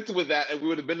conflicted with that, and we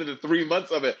would have been in the 3 months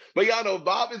of it. But y'all know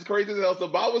Bob is crazy as hell. So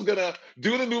Bob was gonna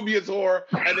do the Nubia tour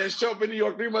and then show up in New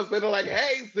York 3 months later, like,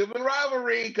 "Hey, Sibling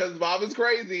Rivalry," because Bob is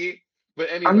crazy. But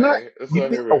I'm not. anyway, so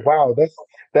here we Oh are. wow,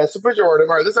 that's super Jordan.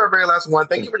 All right, this is our very last one.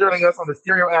 Thank you for joining us on the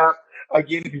Stereo app.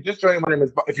 Again, if you're just joining,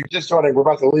 if you're just joining, we're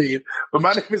about to leave. But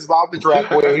my name is Bob the Drag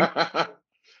Queen,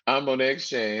 I'm Monet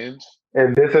Exchange.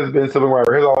 and this has been Sibling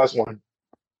Rivalry. Here's our last one.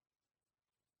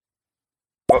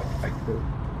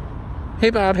 Hey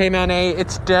Bob, hey Monet,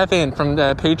 it's Devin from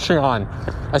the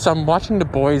Patreon. So I'm watching The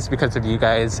Boys because of you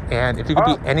guys, and if you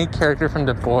could be any character from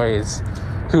The Boys,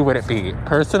 who would it be?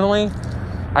 Personally,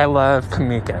 I love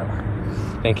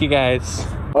Kamiko. Thank you guys.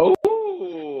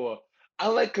 Oh, I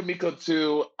like Kamiko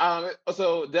too.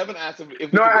 So Devin asked if we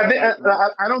No, could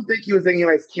I don't think he was saying he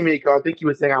likes Kimiko. I think he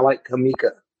was saying I like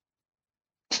Kamika.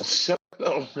 Shut up.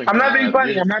 Oh I'm not being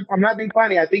funny. I'm not being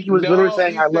funny. I think he was literally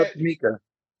saying I love Kamika.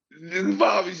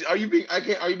 Bob, are you being? I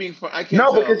can't. Are you being? I can't.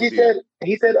 No, tell because he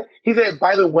said.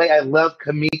 By the way, I love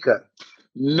Kamika.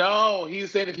 No,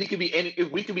 he's saying if we could be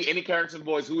any character in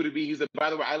Boys, who would it be? He said, by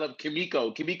the way, I love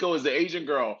Kimiko. Kimiko is the Asian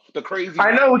girl, the crazy.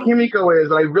 I know who Kimiko is,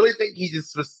 but I really think he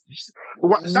just was.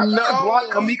 Stop trying to block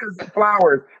Kamika's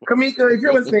flowers. Kamika, if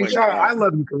you're listening, shout out. I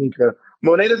love you, Kamika.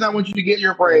 Monet does not want you to get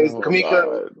your praise. Kamika,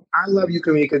 God. I love you,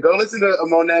 Kamika. Go listen to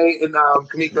Monet and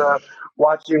Kamika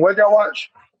watching. What y'all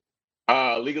watch?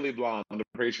 Legally Blonde on the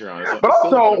Patreon. But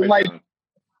also, like,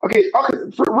 okay,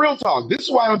 for real talk, this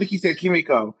is why I don't think he said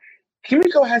Kimiko.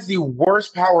 Kimiko has the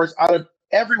worst powers out of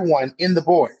everyone in The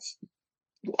Boys.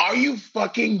 Are you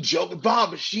fucking joking,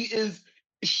 Bob? She's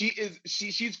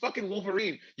fucking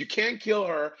Wolverine. You can't kill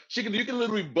her. You can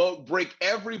literally break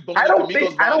every bone in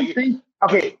Kimiko's body.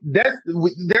 Okay,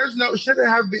 there's no shouldn't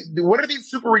have. What are these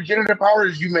super regenerative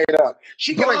powers you made up?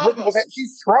 She can like rip people's head.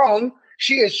 She's strong.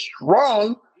 She is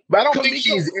strong, but I don't think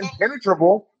she's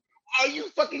impenetrable. Are you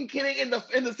fucking kidding? In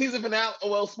the season finale,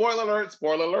 well, spoiler alert.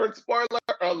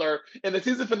 In the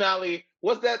season finale,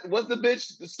 what's the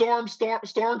bitch?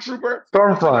 Stormtrooper?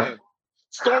 Stormfront.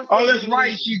 Oh, that's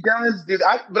right. She does.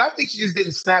 But I think she just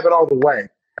didn't snap it all the way.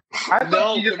 I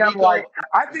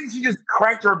think she just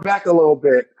cracked her back a little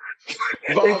bit.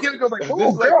 And Kim goes like,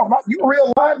 "Oh, girl, you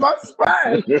realigned my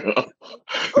spine."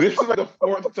 This is like the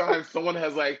fourth time someone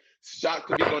has like shot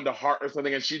Kamiko in the heart or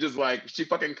something, and she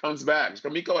fucking comes back.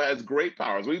 Kamiko has great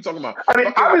powers. What are you talking about? I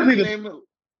mean, obviously,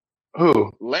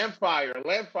 who? Lampfire.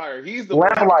 He's the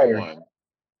worst one.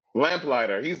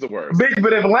 Lamplighter. He's the worst. Bitch,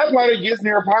 but if Lamplighter gets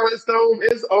near a pilot stove,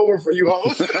 it's over for you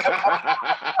hoes.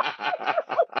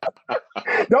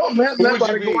 Don't let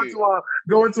Lamplighter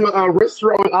go into a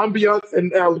restaurant with ambiance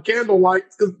and candle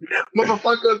lights, because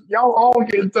motherfuckers, y'all all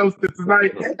getting toasted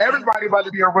tonight. Everybody about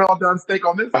to be a well done steak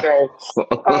on this day.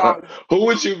 Who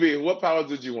would you be? What powers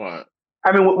did you want?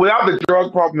 I mean, without the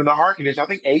drug problem and the heart condition, I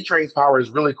think A-Train's power is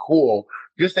really cool.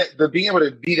 Just that the being able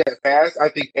to be that fast, I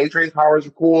think A-Train's powers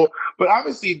are cool. But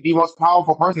obviously, the most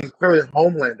powerful person is clearly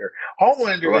Homelander.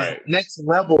 Homelander is next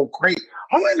level great.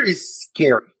 Homelander is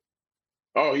scary.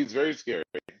 Oh, he's very scary.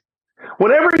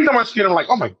 Whenever he's on my screen, I'm like,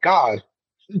 oh my God.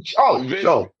 Be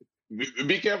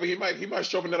careful. He might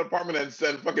show up in that apartment and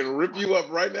fucking rip you up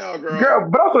right now, girl. Girl,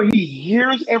 but also he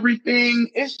hears everything.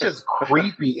 It's just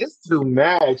creepy. It's too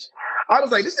much. I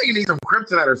was like, this nigga needs some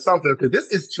kryptonite or something, because this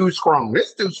is too strong.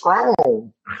 It's too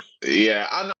strong.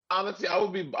 Yeah, honestly, I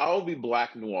would be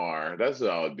Black Noir. That's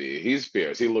what I would be. He's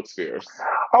fierce. He looks fierce.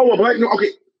 Oh, well, Black Noir.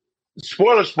 Okay.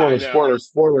 Spoiler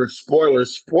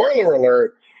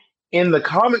alert. In the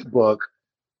comic book,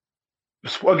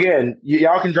 again,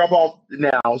 y'all can drop off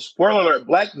now. Spoiler alert,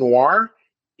 Black Noir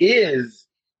is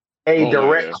a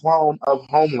direct clone of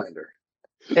Homelander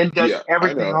and does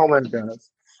everything Homelander does.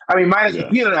 I mean, minus the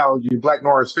peanut allergy, Black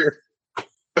Noir is fierce.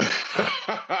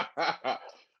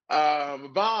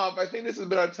 Bob, I think this has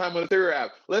been our time on the Theory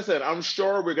app. Listen, I'm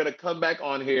sure we're going to come back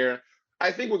on here. I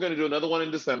think we're going to do another one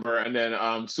in December and then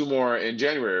 2 more in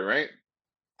January, right?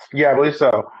 Yeah, I believe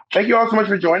so. Thank you all so much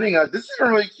for joining us. This is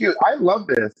really cute. I love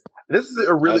this. This is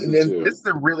a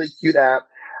really cute app.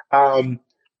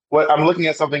 What I'm looking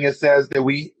at something that says that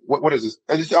what is this?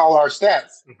 This is all our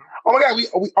stats. Oh my God, we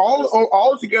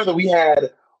all together we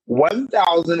had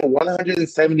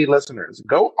 1,170 listeners.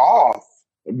 Go off.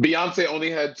 Beyonce only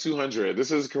had 200.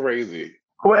 This is crazy.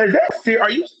 Well, is that serious?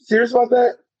 Are you serious about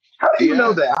that? How do you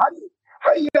know that?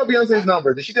 How do you know Beyonce's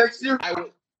number? Did she text you?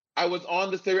 I was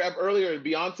on the Theory app earlier, and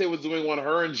Beyonce was doing one.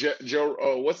 Her and Joe,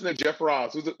 what's his name? Jeff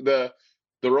Ross. Who's the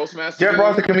roast master? Jeff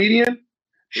Ross, the comedian.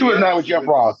 She was not with Jeff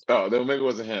Ross. Oh, then maybe it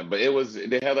wasn't him, but it was.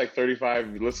 They had like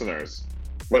 35 listeners,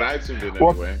 but I tuned in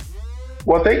anyway.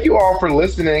 Well, thank you all for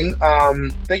listening.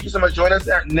 Thank you so much. Join us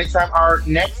next time. Our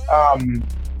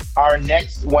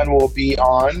next one will be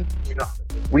on.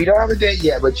 We don't have a date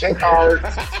yet, but check our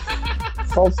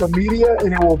social media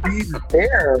and it will be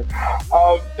there.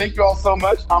 Thank you all so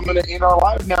much. I'm going to end our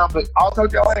live now, but I'll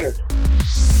talk to y'all later.